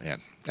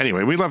 And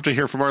anyway, we'd love to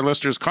hear from our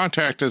listeners.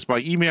 Contact us by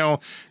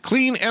email,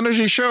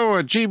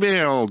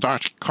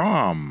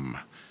 cleanenergyshow@gmail.com.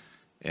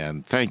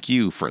 And thank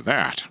you for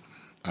that.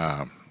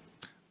 I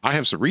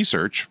have some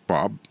research,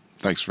 Bob.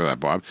 Thanks for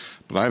that, Bob.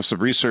 But I have some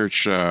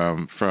research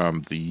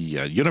from the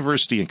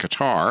university in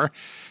Qatar.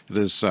 It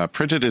is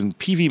printed in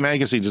PV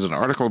Magazine, did an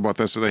article about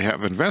this. So they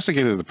have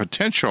investigated the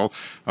potential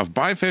of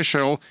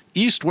bifacial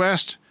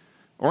east-west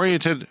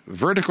oriented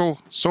vertical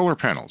solar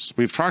panels.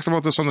 We've talked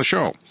about this on the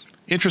show.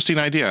 Interesting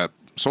idea.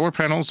 solar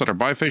panels that are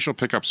bifacial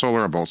pick up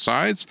solar on both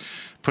sides.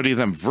 Putting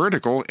them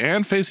vertical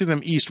and facing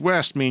them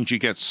east-west means you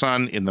get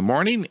sun in the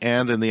morning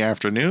and in the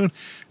afternoon,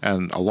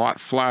 and a lot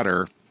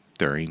flatter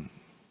during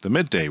the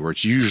midday, where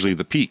it's usually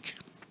the peak.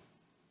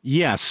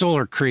 Yeah,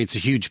 solar creates a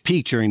huge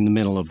peak during the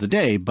middle of the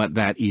day, but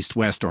that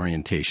east-west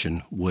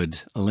orientation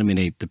would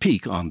eliminate the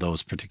peak on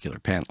those particular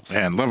panels.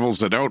 And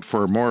levels it out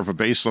for more of a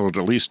base load,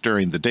 at least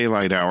during the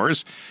daylight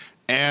hours.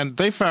 And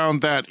they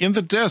found that in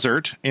the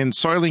desert, in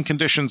soiling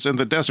conditions in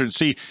the desert,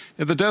 see,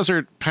 in the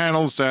desert,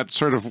 panels that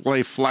sort of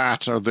lay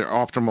flat are the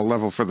optimal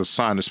level for the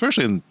sun,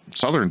 especially in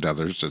southern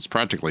deserts. It's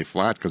practically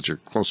flat because you're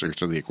closer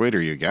to the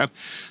equator you get.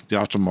 The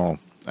optimal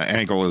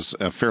angle is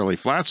fairly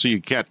flat, so you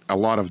get a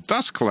lot of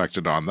dust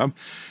collected on them.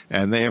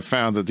 And they have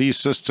found that these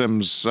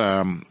systems,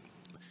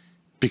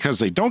 because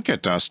they don't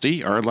get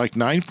dusty, are like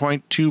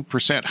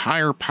 9.2%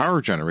 higher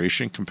power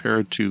generation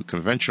compared to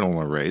conventional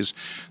arrays.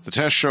 The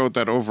test showed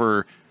that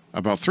over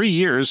about 3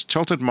 years,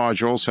 tilted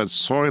modules had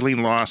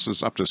soiling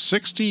losses up to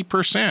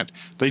 60%.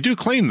 They do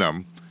clean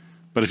them,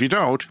 but if you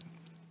don't,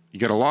 you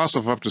get a loss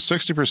of up to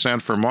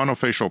 60% for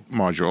monofacial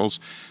modules,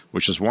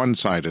 which is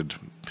one-sided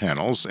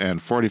panels,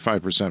 and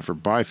 45% for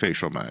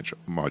bifacial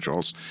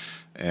modules.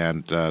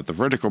 And the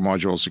vertical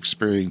modules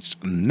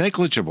experienced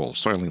negligible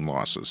soiling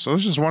losses. So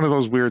it's just one of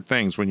those weird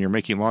things when you're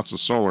making lots of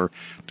solar,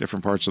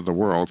 different parts of the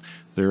world,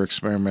 they're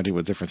experimenting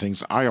with different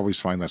things. I always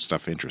find that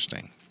stuff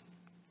interesting.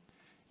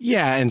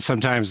 Yeah, and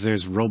sometimes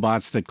there's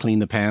robots that clean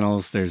the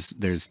panels. There's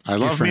I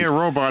love me a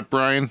robot,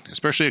 Brian,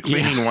 especially a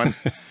cleaning one.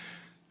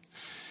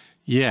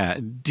 Yeah.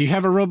 Do you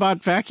have a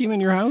robot vacuum in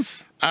your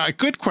house?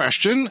 Good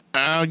question.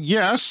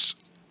 Yes,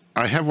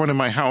 I have one in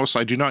my house.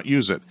 I do not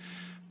use it.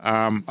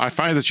 I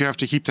find that you have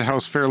to keep the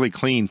house fairly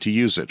clean to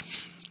use it.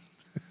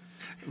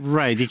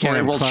 Right. You can't or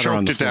have it will clutter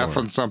on choke the to death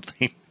floor. on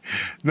something.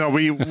 No,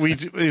 we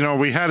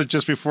had it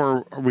just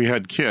before we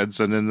had kids,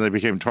 and then they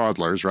became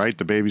toddlers, right?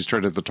 The babies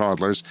turned into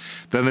toddlers.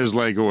 Then there's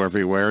Lego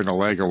everywhere, and the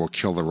Lego will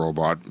kill the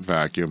robot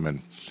vacuum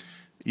and,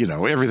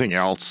 everything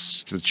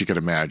else that you could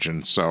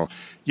imagine. So,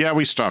 yeah,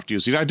 we stopped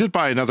using it. I did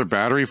buy another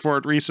battery for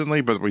it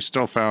recently, but we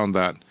still found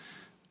that,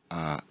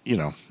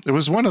 it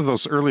was one of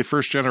those early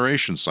first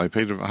generations. So I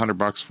paid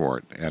 $100 for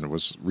it, and it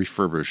was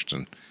refurbished.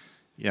 And,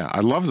 yeah, I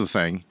love the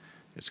thing.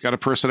 It's got a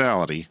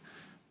personality.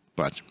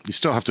 But you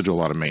still have to do a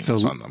lot of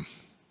maintenance on them.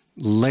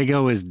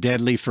 Lego is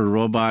deadly for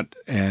robot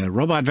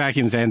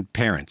vacuums and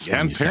parents.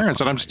 And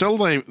parents. And I'm still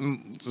like,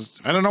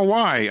 I don't know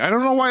why. I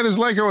don't know why there's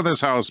Lego in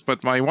this house,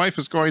 but my wife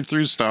is going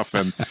through stuff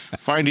and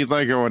finding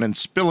Lego and then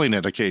spilling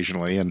it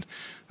occasionally. And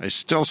I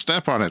still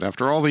step on it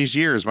after all these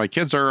years. My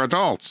kids are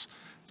adults.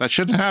 That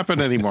shouldn't happen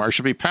anymore. I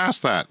should be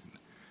past that.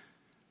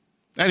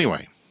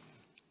 Anyway.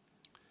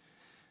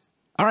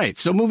 All right,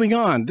 so moving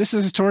on. This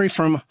is a story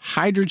from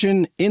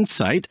Hydrogen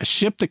Insight, a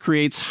ship that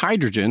creates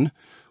hydrogen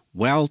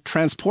while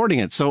transporting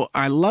it. So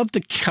I love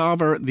to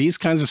cover these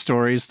kinds of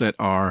stories that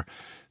are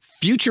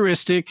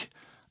futuristic,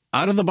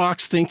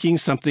 out-of-the-box thinking,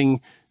 something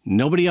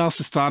nobody else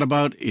has thought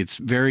about. It's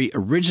very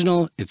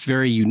original. It's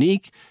very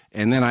unique.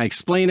 And then I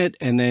explain it,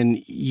 and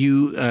then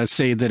you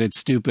say that it's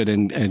stupid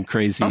and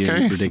crazy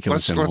and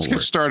ridiculous. Let's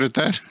get started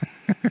then.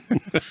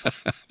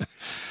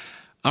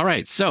 All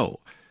right, so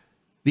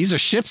these are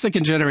ships that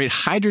can generate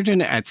hydrogen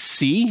at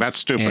sea. That's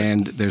stupid.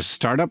 And there's a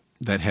startup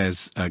that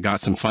has got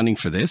some funding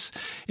for this.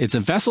 It's a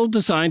vessel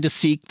designed to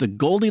seek the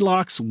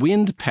Goldilocks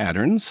wind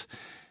patterns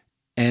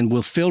and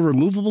will fill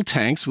removable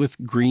tanks with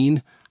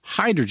green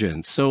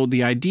hydrogen. So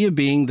the idea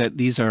being that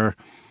these are,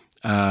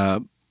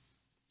 what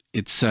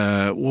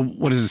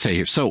does it say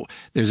here? So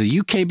there's a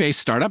UK-based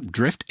startup,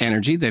 Drift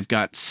Energy. They've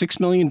got $6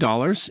 million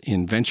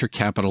in venture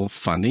capital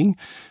funding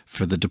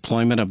for the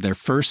deployment of their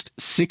first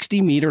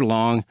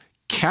 60-meter-long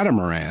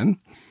catamaran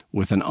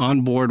with an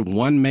onboard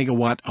 1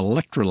 megawatt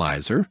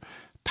electrolyzer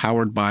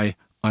powered by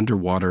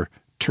underwater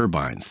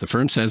turbines. The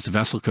firm says the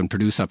vessel can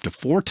produce up to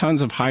 4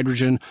 tons of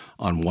hydrogen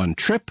on one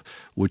trip,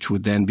 which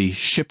would then be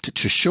shipped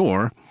to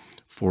shore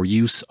for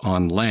use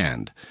on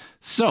land.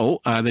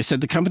 So they said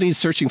the company is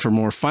searching for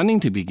more funding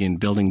to begin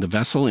building the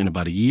vessel in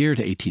about a year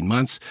to 18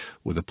 months,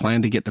 with a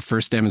plan to get the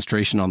first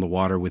demonstration on the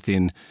water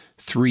within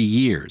 3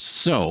 years.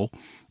 So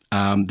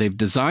they've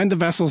designed the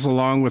vessels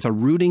along with a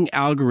routing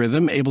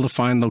algorithm able to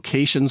find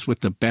locations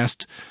with the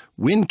best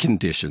wind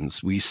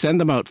conditions. We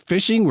send them out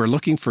fishing. We're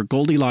looking for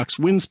Goldilocks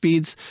wind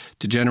speeds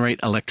to generate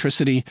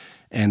electricity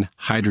and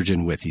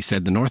hydrogen with. He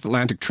said the North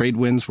Atlantic trade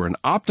winds were an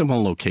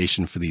optimal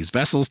location for these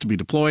vessels to be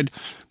deployed,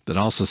 but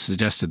also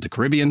suggested the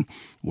Caribbean,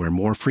 where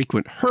more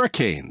frequent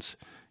hurricanes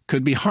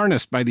could be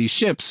harnessed by these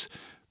ships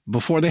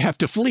before they have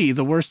to flee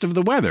the worst of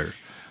the weather.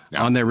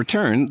 Yeah. On their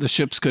return, the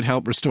ships could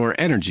help restore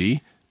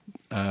energy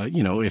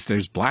if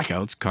there's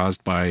blackouts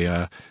caused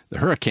by the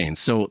hurricanes.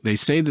 So they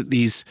say that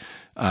these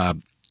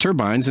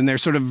turbines and their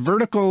sort of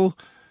vertical,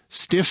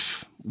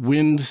 stiff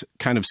wind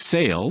kind of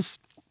sails,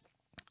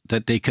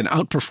 that they can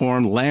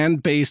outperform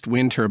land-based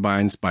wind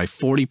turbines by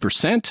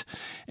 40%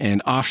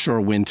 and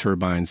offshore wind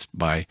turbines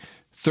by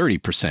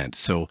 30%.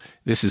 So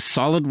this is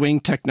solid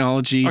wing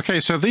technology. Okay,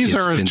 so these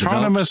are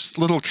autonomous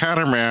little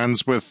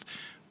catamarans with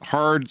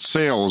hard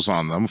sails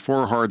on them,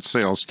 4 hard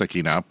sails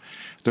sticking up.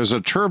 There's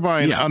a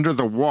turbine under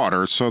the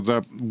water, so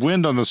the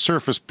wind on the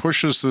surface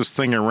pushes this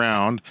thing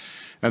around,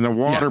 and the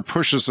water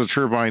pushes the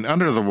turbine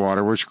under the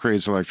water, which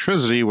creates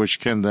electricity, which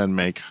can then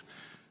make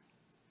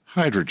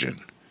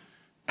hydrogen.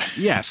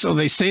 Yeah, so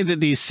they say that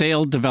these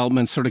sail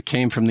developments sort of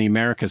came from the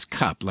America's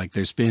Cup. Like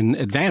there's been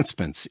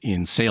advancements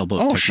in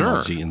sailboat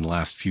technology in the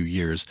last few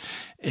years,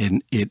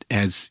 and it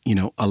has,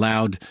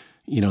 allowed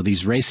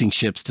these racing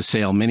ships to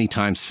sail many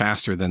times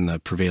faster than the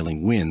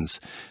prevailing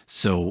winds.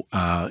 So,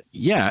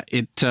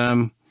 it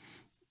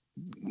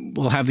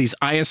will have these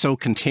ISO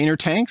container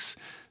tanks.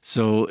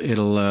 So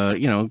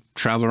it'll,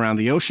 travel around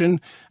the ocean.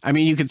 I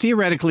mean, you could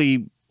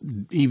theoretically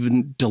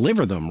even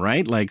deliver them,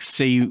 right? Like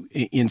say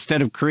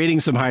instead of creating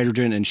some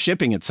hydrogen and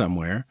shipping it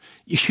somewhere,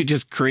 you could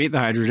just create the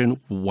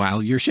hydrogen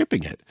while you're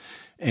shipping it.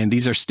 And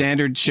these are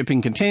standard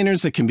shipping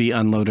containers that can be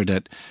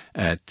unloaded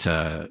at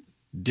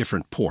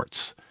different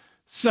ports.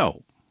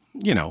 So,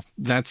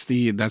 that's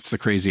the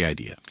crazy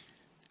idea.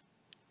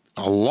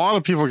 A lot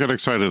of people get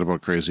excited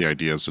about crazy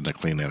ideas in the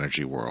clean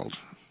energy world.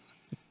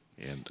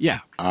 And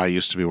I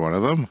used to be one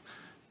of them.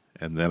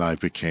 And then I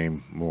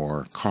became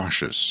more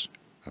cautious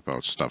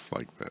about stuff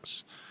like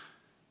this.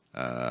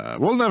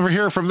 We'll never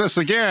hear from this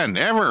again,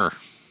 ever.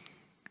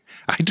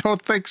 I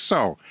don't think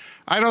so.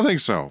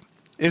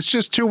 It's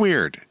just too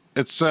weird.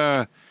 It's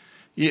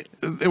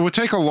it would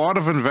take a lot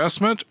of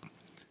investment,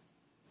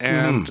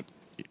 and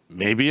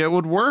maybe it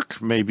would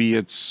work. Maybe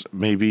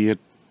it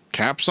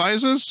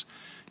capsizes.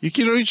 You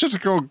just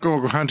go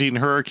hunting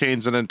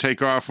hurricanes and then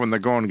take off when the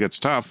going gets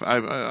tough.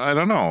 I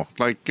don't know.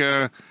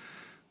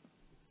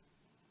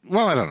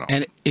 Well, I don't know.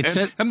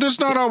 And there's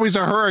not always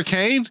a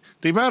hurricane.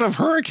 The amount of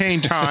hurricane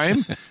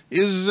time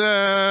is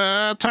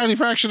a tiny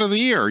fraction of the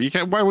year. You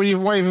can't. Why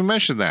even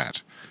mention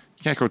that?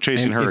 You can't go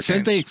chasing hurricanes.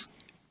 It said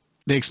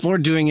they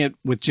explored doing it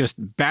with just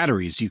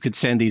batteries. You could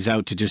send these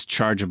out to just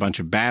charge a bunch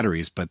of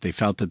batteries, but they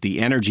felt that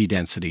the energy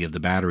density of the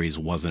batteries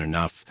wasn't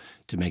enough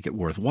to make it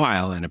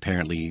worthwhile. And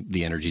apparently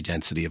the energy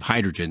density of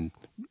hydrogen,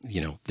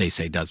 they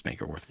say does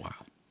make it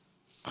worthwhile.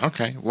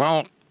 Okay.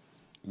 Well,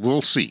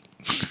 we'll see.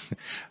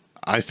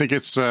 I think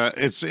it's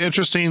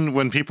interesting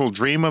when people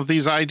dream of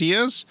these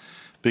ideas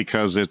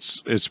because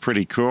it's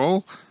pretty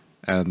cool,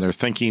 and they're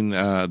thinking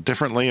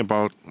differently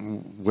about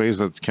ways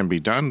that can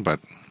be done. But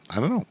I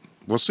don't know.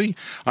 We'll see.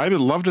 I would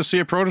love to see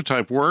a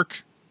prototype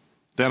work.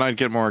 Then I'd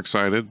get more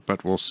excited,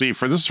 but we'll see.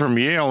 This is from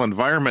Yale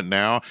Environment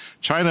Now.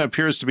 China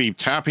appears to be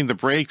tapping the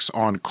brakes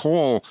on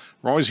coal.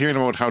 We're always hearing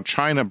about how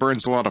China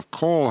burns a lot of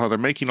coal, how they're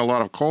making a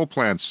lot of coal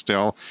plants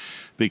still,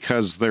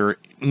 because their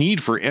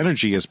need for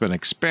energy has been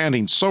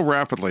expanding so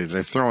rapidly that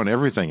they've thrown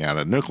everything at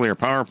it. Nuclear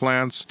power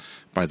plants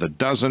by the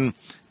dozen,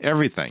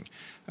 everything.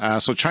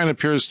 So China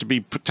appears to be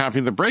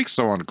tapping the brakes,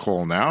 though, on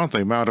coal now.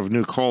 The amount of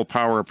new coal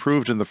power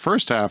approved in the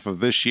first half of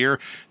this year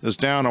is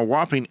down a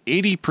whopping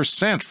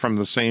 80% from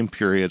the same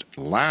period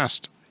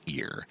last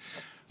year.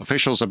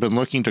 Officials have been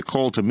looking to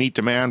coal to meet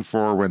demand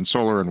for when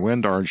solar and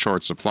wind are in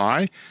short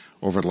supply.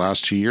 Over the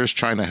last 2 years,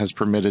 China has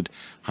permitted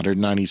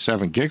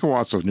 197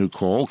 gigawatts of new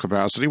coal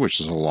capacity, which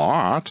is a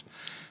lot.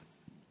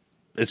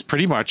 It's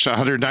pretty much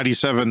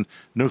 197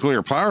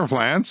 nuclear power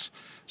plants.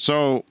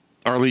 So,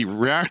 or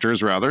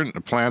reactors, rather,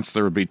 plants,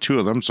 there would be 2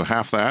 of them, so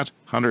half that,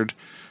 100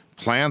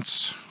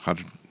 plants,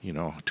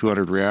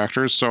 200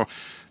 reactors. So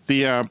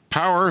the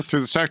power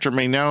through the sector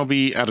may now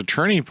be at a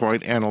turning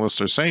point,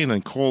 analysts are saying,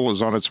 and coal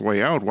is on its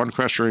way out. One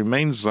question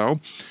remains, though.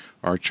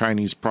 Are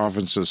Chinese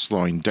provinces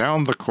slowing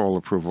down the coal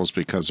approvals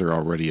because they're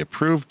already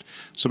approved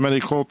so many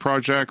coal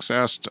projects,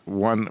 asked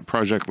one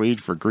project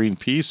lead for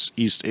Greenpeace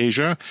East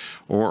Asia,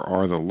 or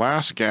are the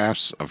last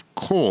gasps of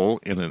coal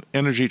in an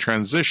energy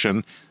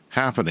transition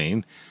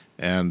happening?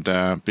 And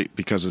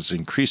because it's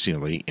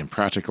increasingly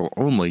impractical,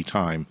 only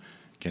time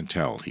can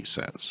tell, he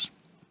says.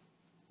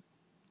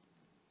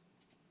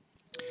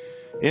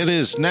 It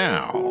is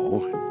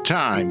now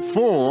time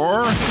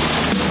for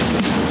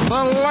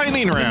the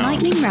Lightning Round. The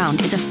Lightning Round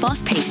is a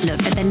fast-paced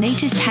look at the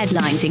latest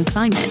headlines in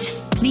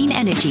climate, clean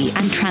energy,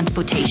 and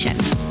transportation.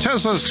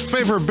 Tesla's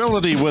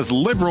favorability with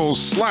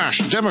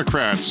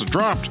liberals/Democrats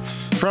dropped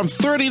from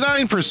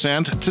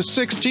 39% to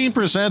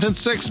 16% in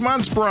 6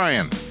 months,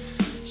 Brian.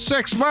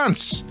 6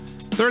 months!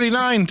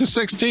 39 to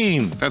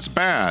 16. That's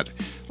bad.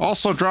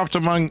 Also dropped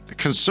among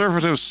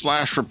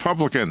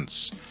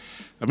conservatives/Republicans.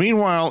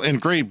 Meanwhile, in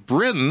Great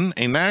Britain,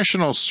 a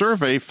national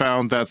survey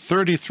found that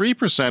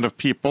 33% of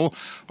people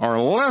are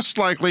less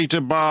likely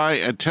to buy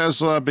a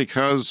Tesla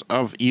because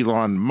of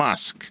Elon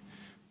Musk.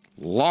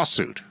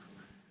 Lawsuit.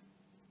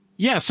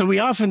 Yeah, so we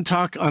often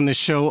talk on the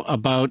show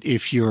about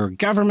if your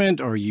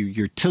government or your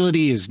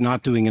utility is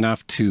not doing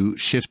enough to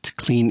shift to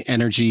clean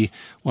energy.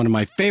 One of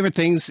my favorite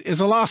things is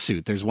a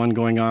lawsuit. There's one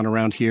going on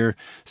around here.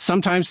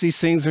 Sometimes these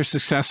things are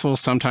successful,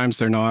 sometimes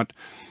they're not.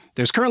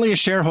 There's currently a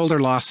shareholder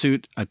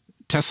lawsuit, a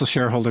Tesla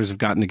shareholders have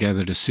gotten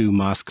together to sue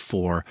Musk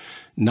for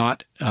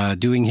not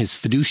doing his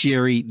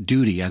fiduciary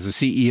duty. As a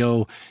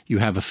CEO, you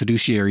have a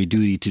fiduciary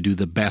duty to do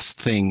the best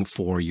thing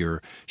for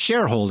your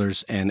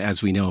shareholders. And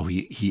as we know,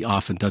 he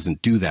often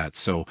doesn't do that.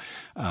 So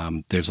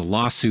there's a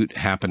lawsuit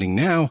happening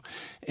now.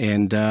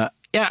 And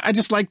yeah, I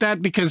just like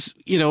that because,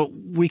 you know,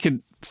 we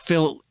could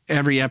fill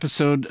every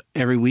episode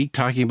every week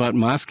talking about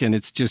Musk, and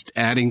it's just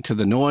adding to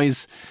the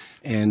noise.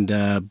 And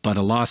but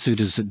a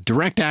lawsuit is a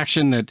direct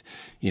action that,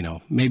 you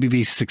know, maybe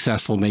be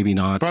successful, maybe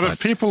not. But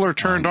if people are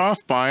turned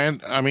off by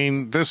it, I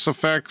mean, this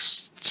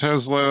affects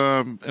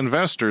Tesla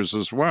investors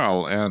as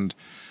well. And,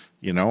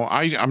 you know,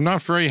 I'm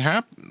not very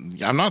happy.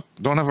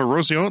 Don't have a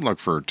rosy outlook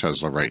for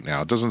Tesla right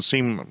now. It doesn't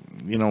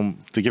seem, you know,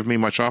 to give me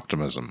much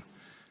optimism.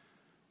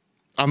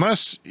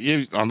 Unless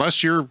you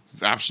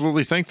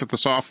absolutely think that the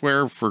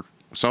software for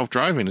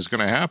self-driving is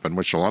going to happen,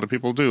 which a lot of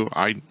people do.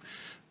 I'm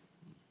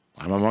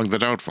among the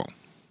doubtful.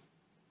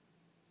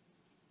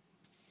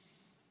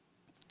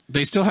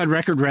 They still had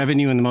record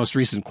revenue in the most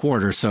recent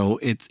quarter, so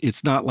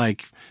it's not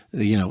like,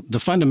 you know, the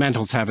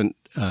fundamentals haven't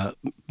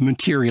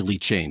materially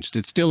changed.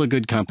 It's still a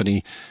good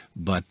company,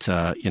 but,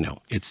 you know,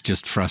 it's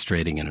just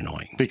frustrating and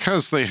annoying.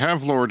 Because they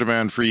have lower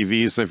demand for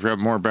EVs, they've got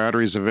more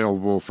batteries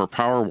available for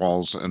power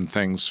walls and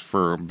things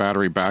for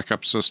battery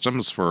backup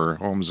systems for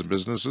homes and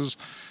businesses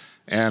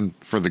and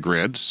for the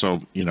grid.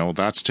 So, you know,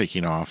 that's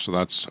taking off. So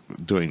that's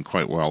doing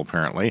quite well,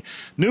 apparently.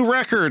 New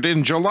record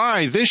in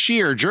July this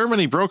year.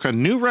 Germany broke a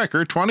new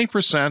record.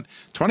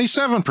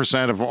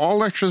 27% of all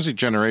electricity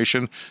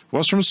generation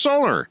was from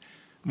solar,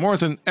 more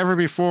than ever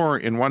before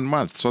in 1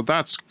 month. So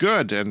that's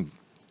good. And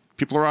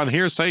people around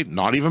here say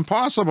not even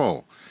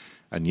possible.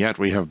 And yet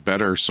we have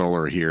better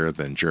solar here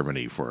than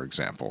Germany, for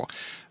example.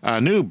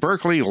 A new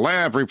Berkeley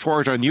Lab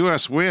report on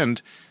U.S.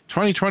 wind.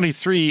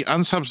 2023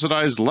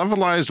 unsubsidized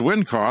levelized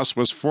wind cost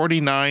was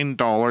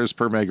 $49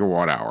 per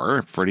megawatt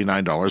hour,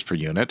 $49 per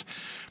unit.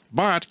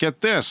 But get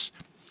this,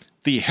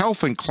 the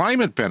health and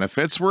climate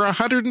benefits were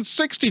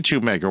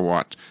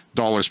 $162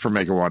 dollars per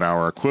megawatt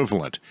hour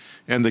equivalent.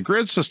 And the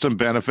grid system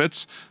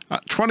benefits,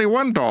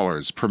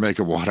 $21 per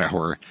megawatt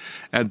hour.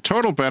 And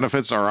total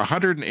benefits are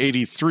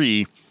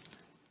 $183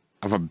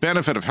 of a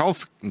benefit of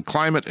health and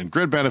climate and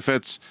grid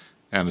benefits.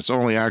 And it's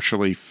only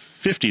actually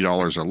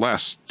 $50 or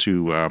less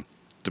to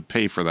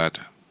pay for that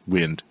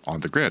wind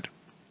on the grid.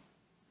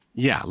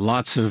 Yeah,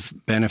 lots of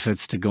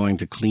benefits to going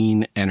to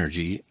clean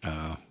energy.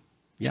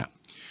 Yeah.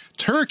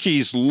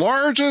 Turkey's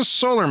largest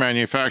solar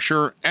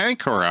manufacturer,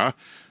 Ankara,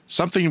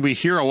 something we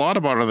hear a lot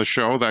about on the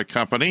show, that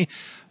company.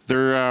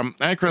 Their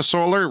Ankara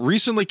Solar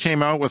recently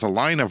came out with a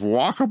line of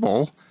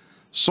walkable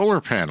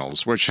solar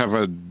panels, which have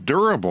a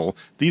durable,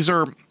 these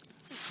are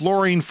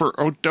flooring for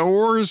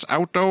outdoors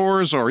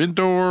or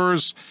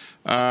indoors.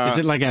 Is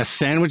it like a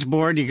sandwich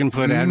board you can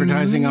put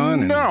advertising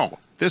on? No,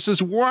 this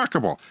is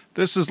walkable.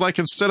 This is like,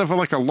 instead of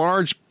like a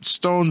large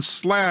stone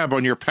slab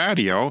on your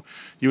patio,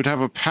 you would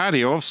have a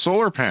patio of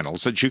solar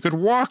panels that you could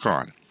walk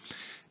on.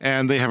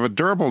 And they have a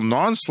durable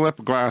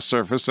non-slip glass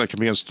surface that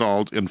can be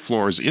installed in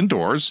floors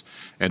indoors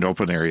and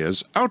open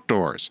areas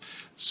outdoors.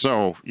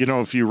 So, you know,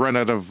 if you run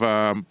out of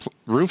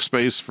roof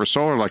space for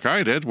solar like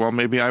I did, well,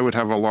 maybe I would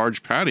have a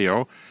large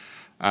patio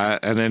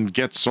and then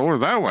get solar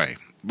that way.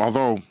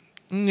 Although,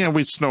 yeah,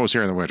 it snows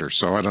here in the winter,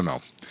 so I don't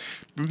know.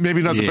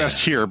 Maybe not the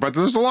best here, but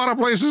there's a lot of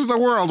places in the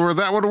world where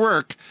that would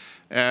work.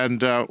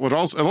 And it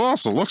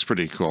also looks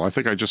pretty cool. I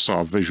think I just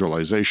saw a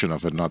visualization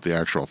of it, not the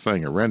actual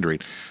thing, a rendering.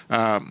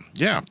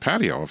 Yeah,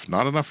 patio, if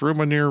not enough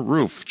room on your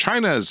roof.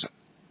 China's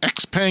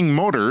Xpeng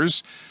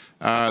Motors,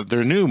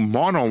 their new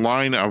mono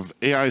line of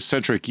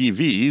AI-centric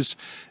EVs,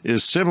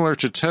 is similar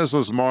to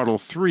Tesla's Model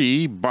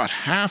 3, but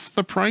half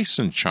the price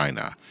in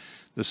China.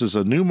 This is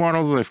a new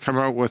model that they've come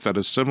out with that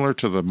is similar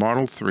to the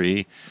Model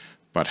 3,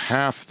 but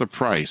half the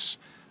price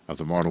of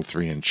the Model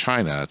 3 in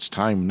China. It's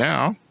time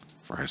now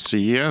for a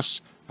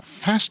CES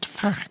Fast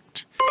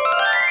Fact.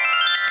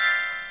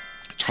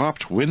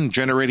 Top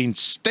wind-generating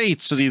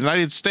states in the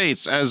United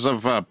States as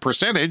of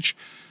percentage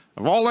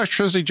of all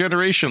electricity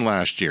generation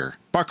last year.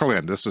 Buckle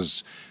in. This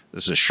is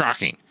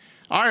shocking.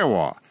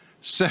 Iowa,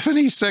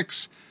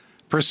 76%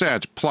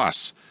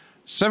 plus.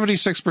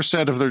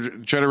 76% of their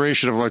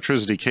generation of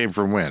electricity came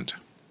from wind.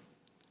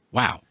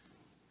 Wow.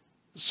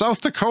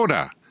 South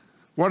Dakota,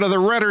 one of the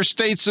redder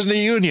states in the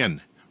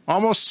union,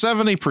 almost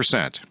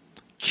 70%.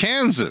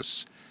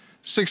 Kansas,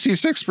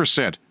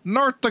 66%.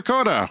 North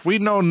Dakota, we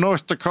know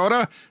North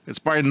Dakota. It's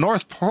by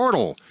North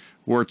Portal,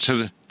 where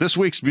this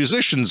week's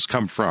musicians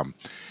come from.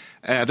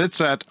 And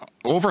it's at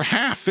over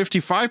half,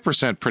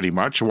 55% pretty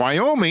much.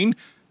 Wyoming,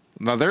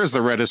 now there's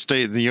the reddest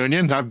state in the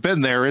union. I've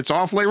been there. It's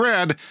awfully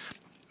red.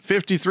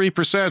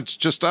 53%,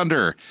 just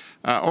under.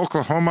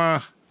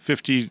 Oklahoma,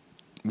 51%,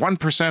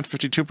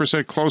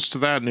 52%, close to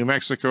that. New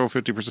Mexico,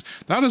 50%.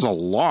 That is a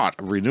lot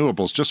of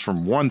renewables just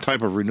from one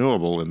type of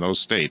renewable in those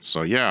states.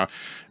 So yeah,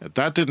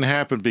 that didn't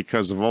happen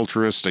because of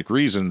altruistic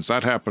reasons.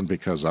 That happened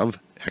because of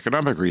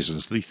economic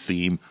reasons, the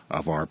theme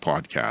of our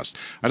podcast.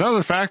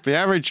 Another fact, the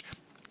average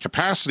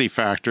capacity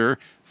factor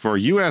for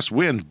U.S.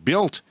 wind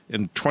built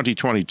in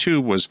 2022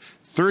 was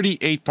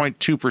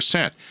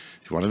 38.2%.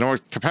 If you want to know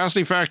what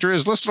capacity factor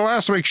is, listen to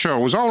last week's show.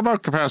 It was all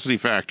about capacity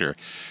factor.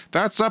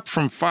 That's up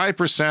from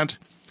 5%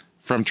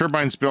 from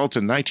turbines built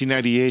in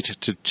 1998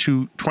 to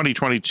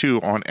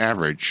 2022 on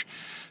average.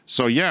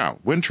 So yeah,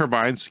 wind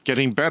turbines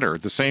getting better.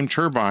 The same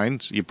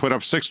turbines, you put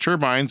up 6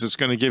 turbines, it's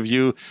going to give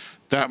you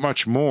that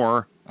much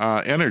more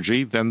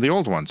energy than the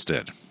old ones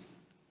did.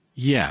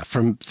 Yeah,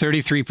 from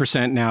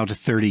 33% now to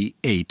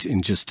 38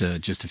 in just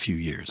a few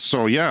years.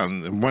 So yeah,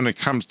 when it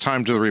comes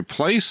time to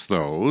replace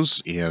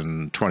those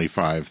in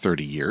 25,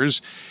 30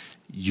 years,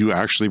 you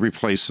actually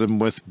replace them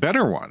with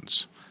better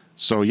ones.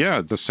 So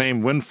yeah, the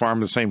same wind farm,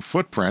 the same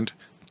footprint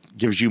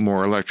gives you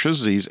more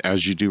electricity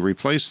as you do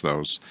replace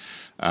those.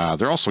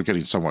 They're also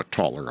getting somewhat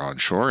taller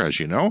onshore, as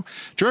you know.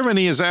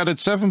 Germany has added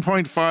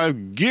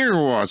 7.5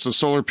 gigawatts of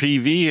solar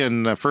PV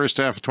in the first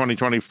half of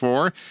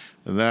 2024.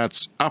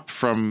 That's up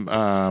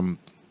from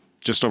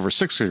just over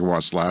 6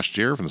 gigawatts last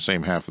year from the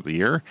same half of the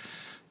year.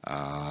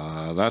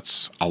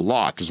 That's a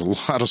lot. There's a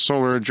lot of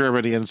solar in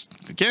Germany. And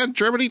again,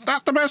 Germany,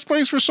 not the best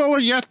place for solar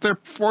yet. They're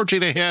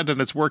forging ahead and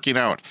it's working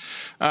out.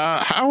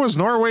 How is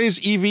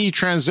Norway's EV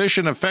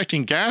transition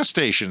affecting gas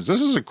stations?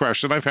 This is a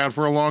question I've had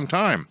for a long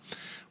time.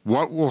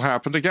 What will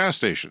happen to gas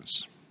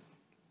stations?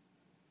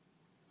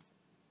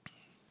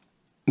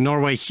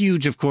 Norway,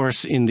 huge, of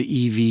course, in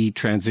the EV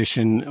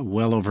transition.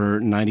 Well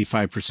over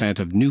 95%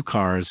 of new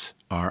cars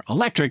are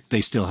electric. They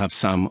still have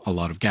a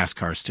lot of gas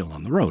cars still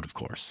on the road, of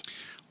course.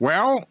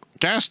 Well,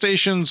 gas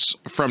stations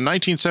from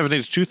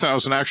 1970 to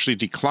 2000 actually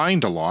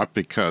declined a lot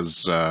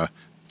because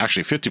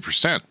actually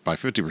 50%, by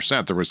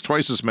 50%. There was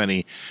twice as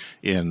many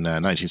in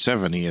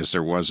 1970 as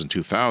there was in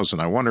 2000.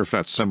 I wonder if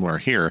that's similar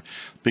here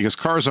because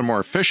cars are more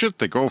efficient.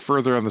 They go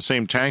further on the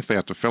same tank. They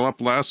have to fill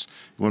up less.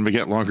 When we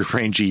get longer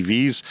range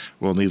EVs,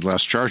 we'll need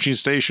less charging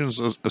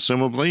stations,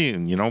 assumably,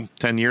 and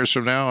 10 years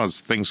from now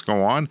as things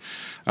go on.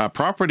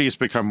 Properties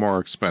become more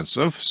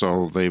expensive,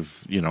 so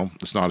they've,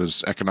 it's not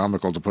as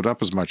economical to put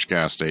up as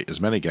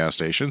many gas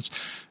stations.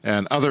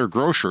 And other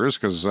grocers,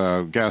 because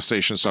gas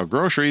stations sell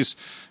groceries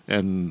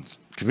and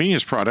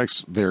convenience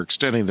products, they're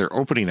extending their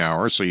opening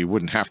hours, so you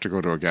wouldn't have to go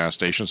to a gas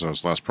station, so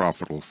it's less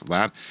profitable for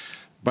that.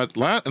 But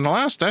in the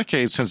last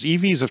decade, since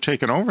EVs have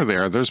taken over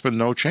there's been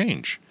no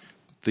change.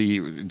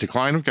 The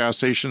decline of gas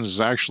stations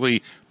has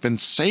actually been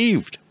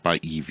saved by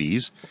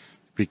EVs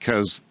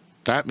because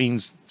that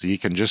means that you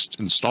can just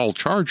install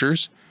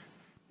chargers,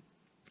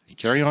 you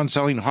carry on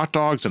selling hot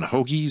dogs and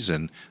hoagies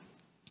and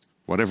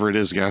whatever it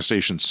is gas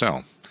stations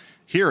sell.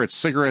 Here it's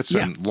cigarettes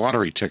and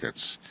lottery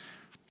tickets.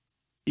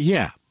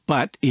 Yeah.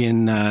 But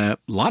in a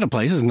lot of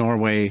places,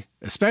 Norway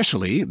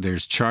especially,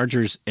 there's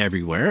chargers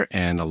everywhere,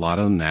 and a lot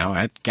of them now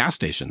at gas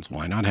stations.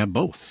 Why not have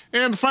both?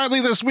 And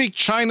finally this week,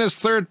 China's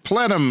Third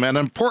Plenum, an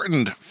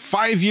important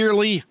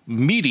 5-yearly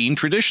meeting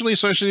traditionally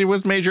associated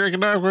with major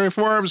economic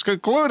reforms,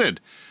 concluded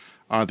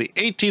on the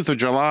 18th of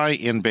July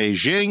in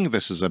Beijing.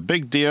 This is a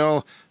big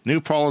deal.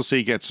 New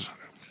policy gets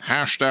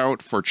hashed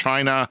out for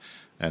China,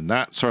 and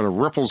that sort of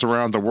ripples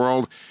around the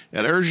world.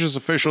 It urges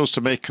officials to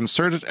make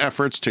concerted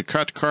efforts to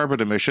cut carbon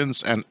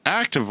emissions and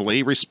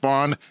actively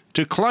respond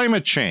to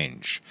climate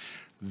change.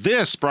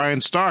 This,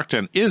 Brian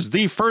Stockton, is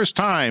the first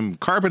time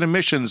carbon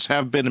emissions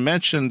have been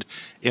mentioned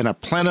in a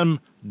plenum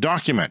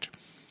document.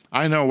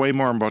 I know way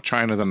more about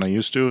China than I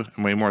used to,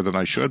 and way more than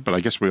I should, but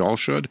I guess we all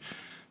should,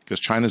 because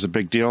China's a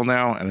big deal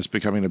now, and it's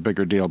becoming a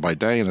bigger deal by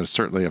day, and it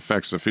certainly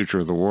affects the future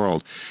of the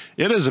world.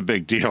 It is a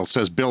big deal,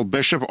 says Bill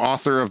Bishop,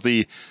 author of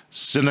the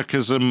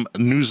Cynicism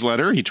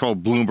newsletter. He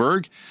told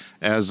Bloomberg,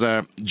 as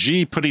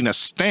Xi putting a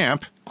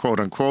stamp, quote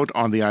unquote,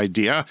 on the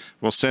idea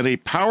will send a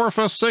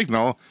powerful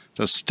signal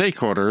to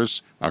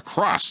stakeholders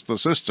across the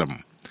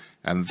system.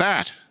 And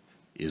that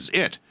is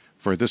it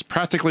for this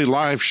practically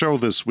live show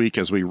this week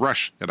as we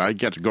rush and I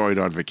get going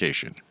on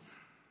vacation.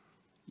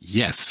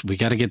 Yes, we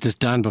got to get this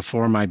done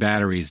before my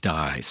batteries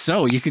die.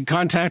 So you can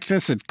contact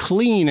us at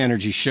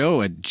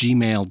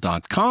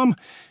cleanenergyshow@gmail.com,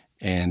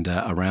 and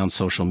around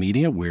social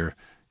media, we're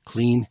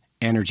Clean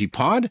Energy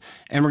Pod.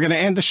 And we're going to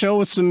end the show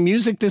with some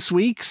music this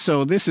week.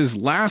 So this is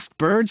Last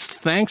Birds.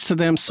 Thanks to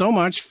them so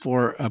much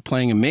for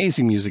playing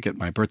amazing music at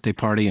my birthday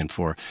party and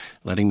for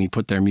letting me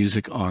put their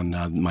music on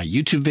my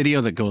YouTube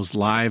video that goes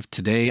live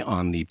today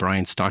on the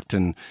Brian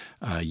Stockton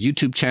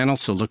YouTube channel.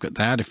 So look at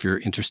that if you're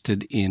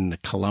interested in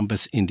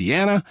Columbus,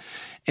 Indiana.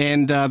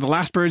 And the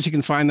Last Birds, you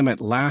can find them at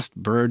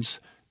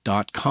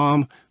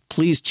lastbirds.com.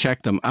 Please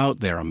check them out.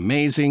 They're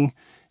amazing.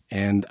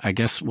 And I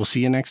guess we'll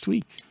see you next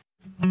week.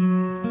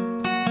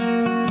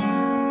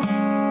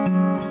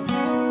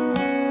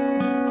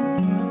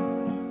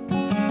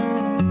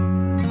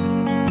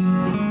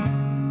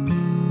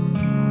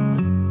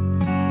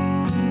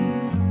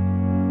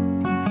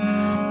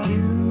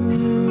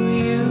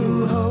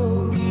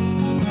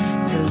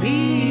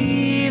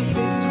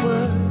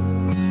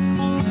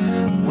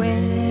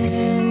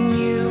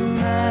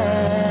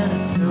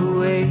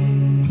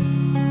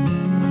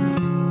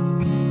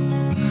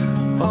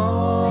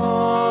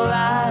 All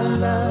I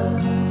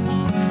love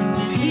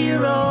is you.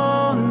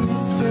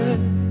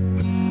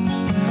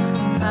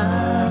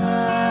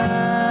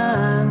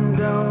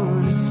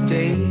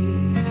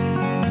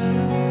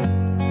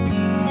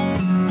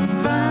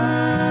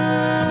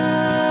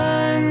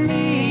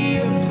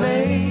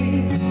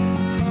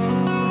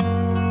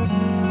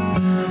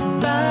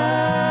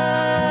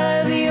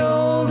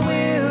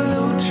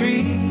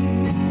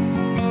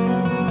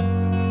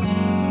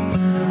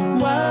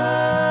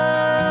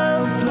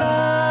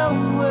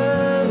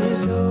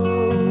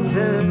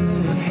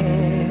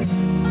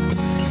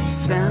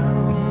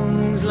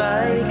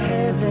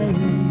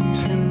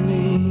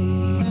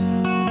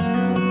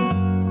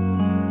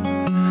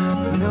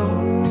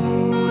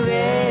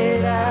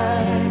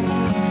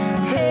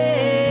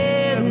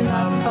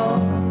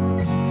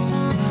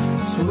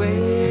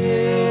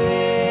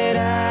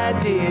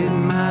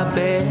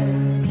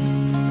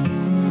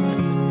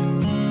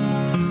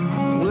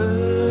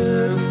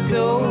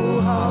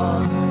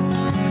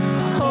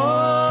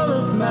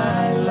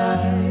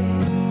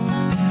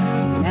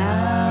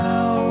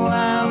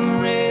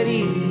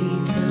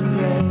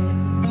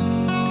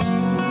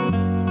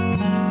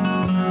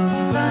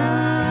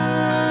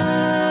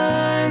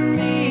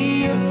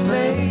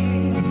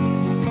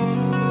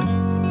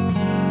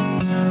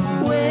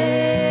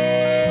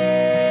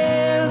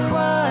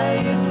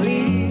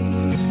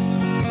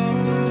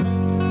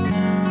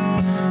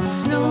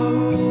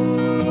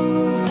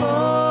 Snow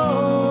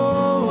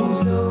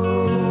falls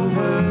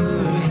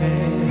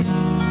overhead,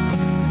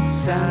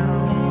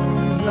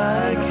 sounds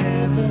like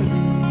heaven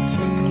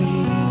to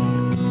me,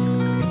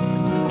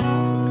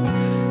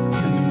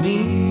 to me,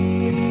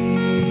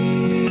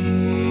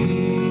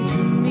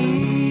 to me.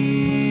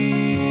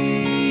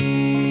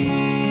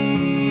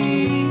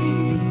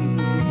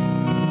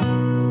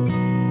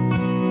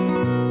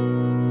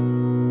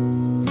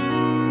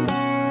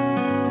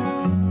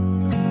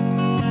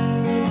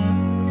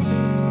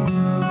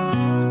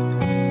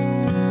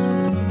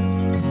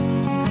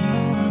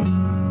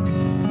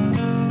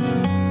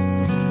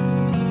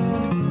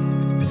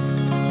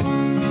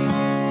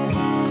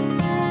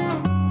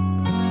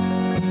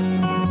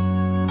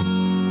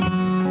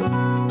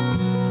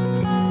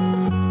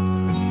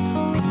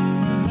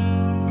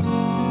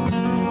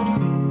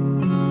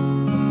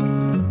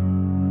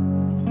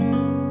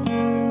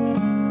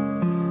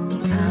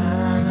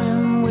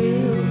 Time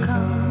will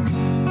come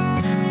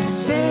to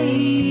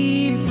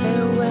say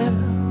farewell.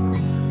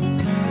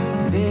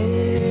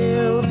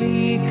 There'll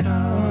be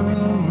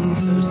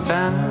comfort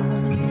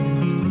found.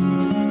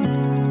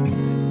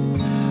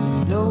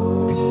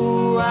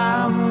 Know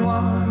I'm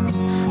one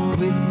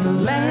with the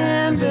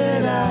land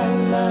that I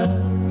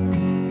love,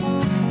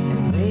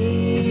 and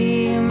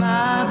lay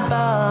my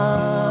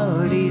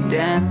body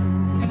down.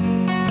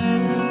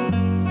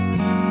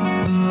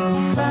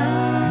 Find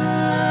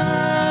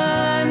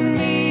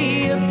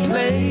me a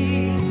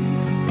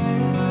place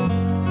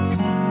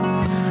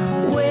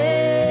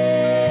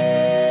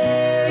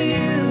where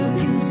you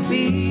can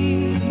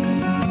see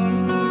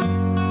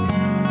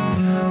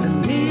the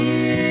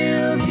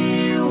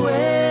Milky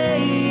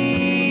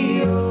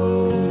Way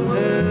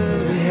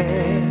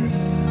overhead.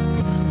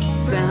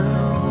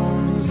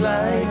 Sounds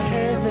like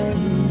heaven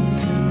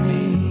to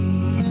me.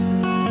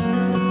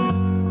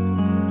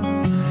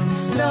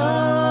 Stars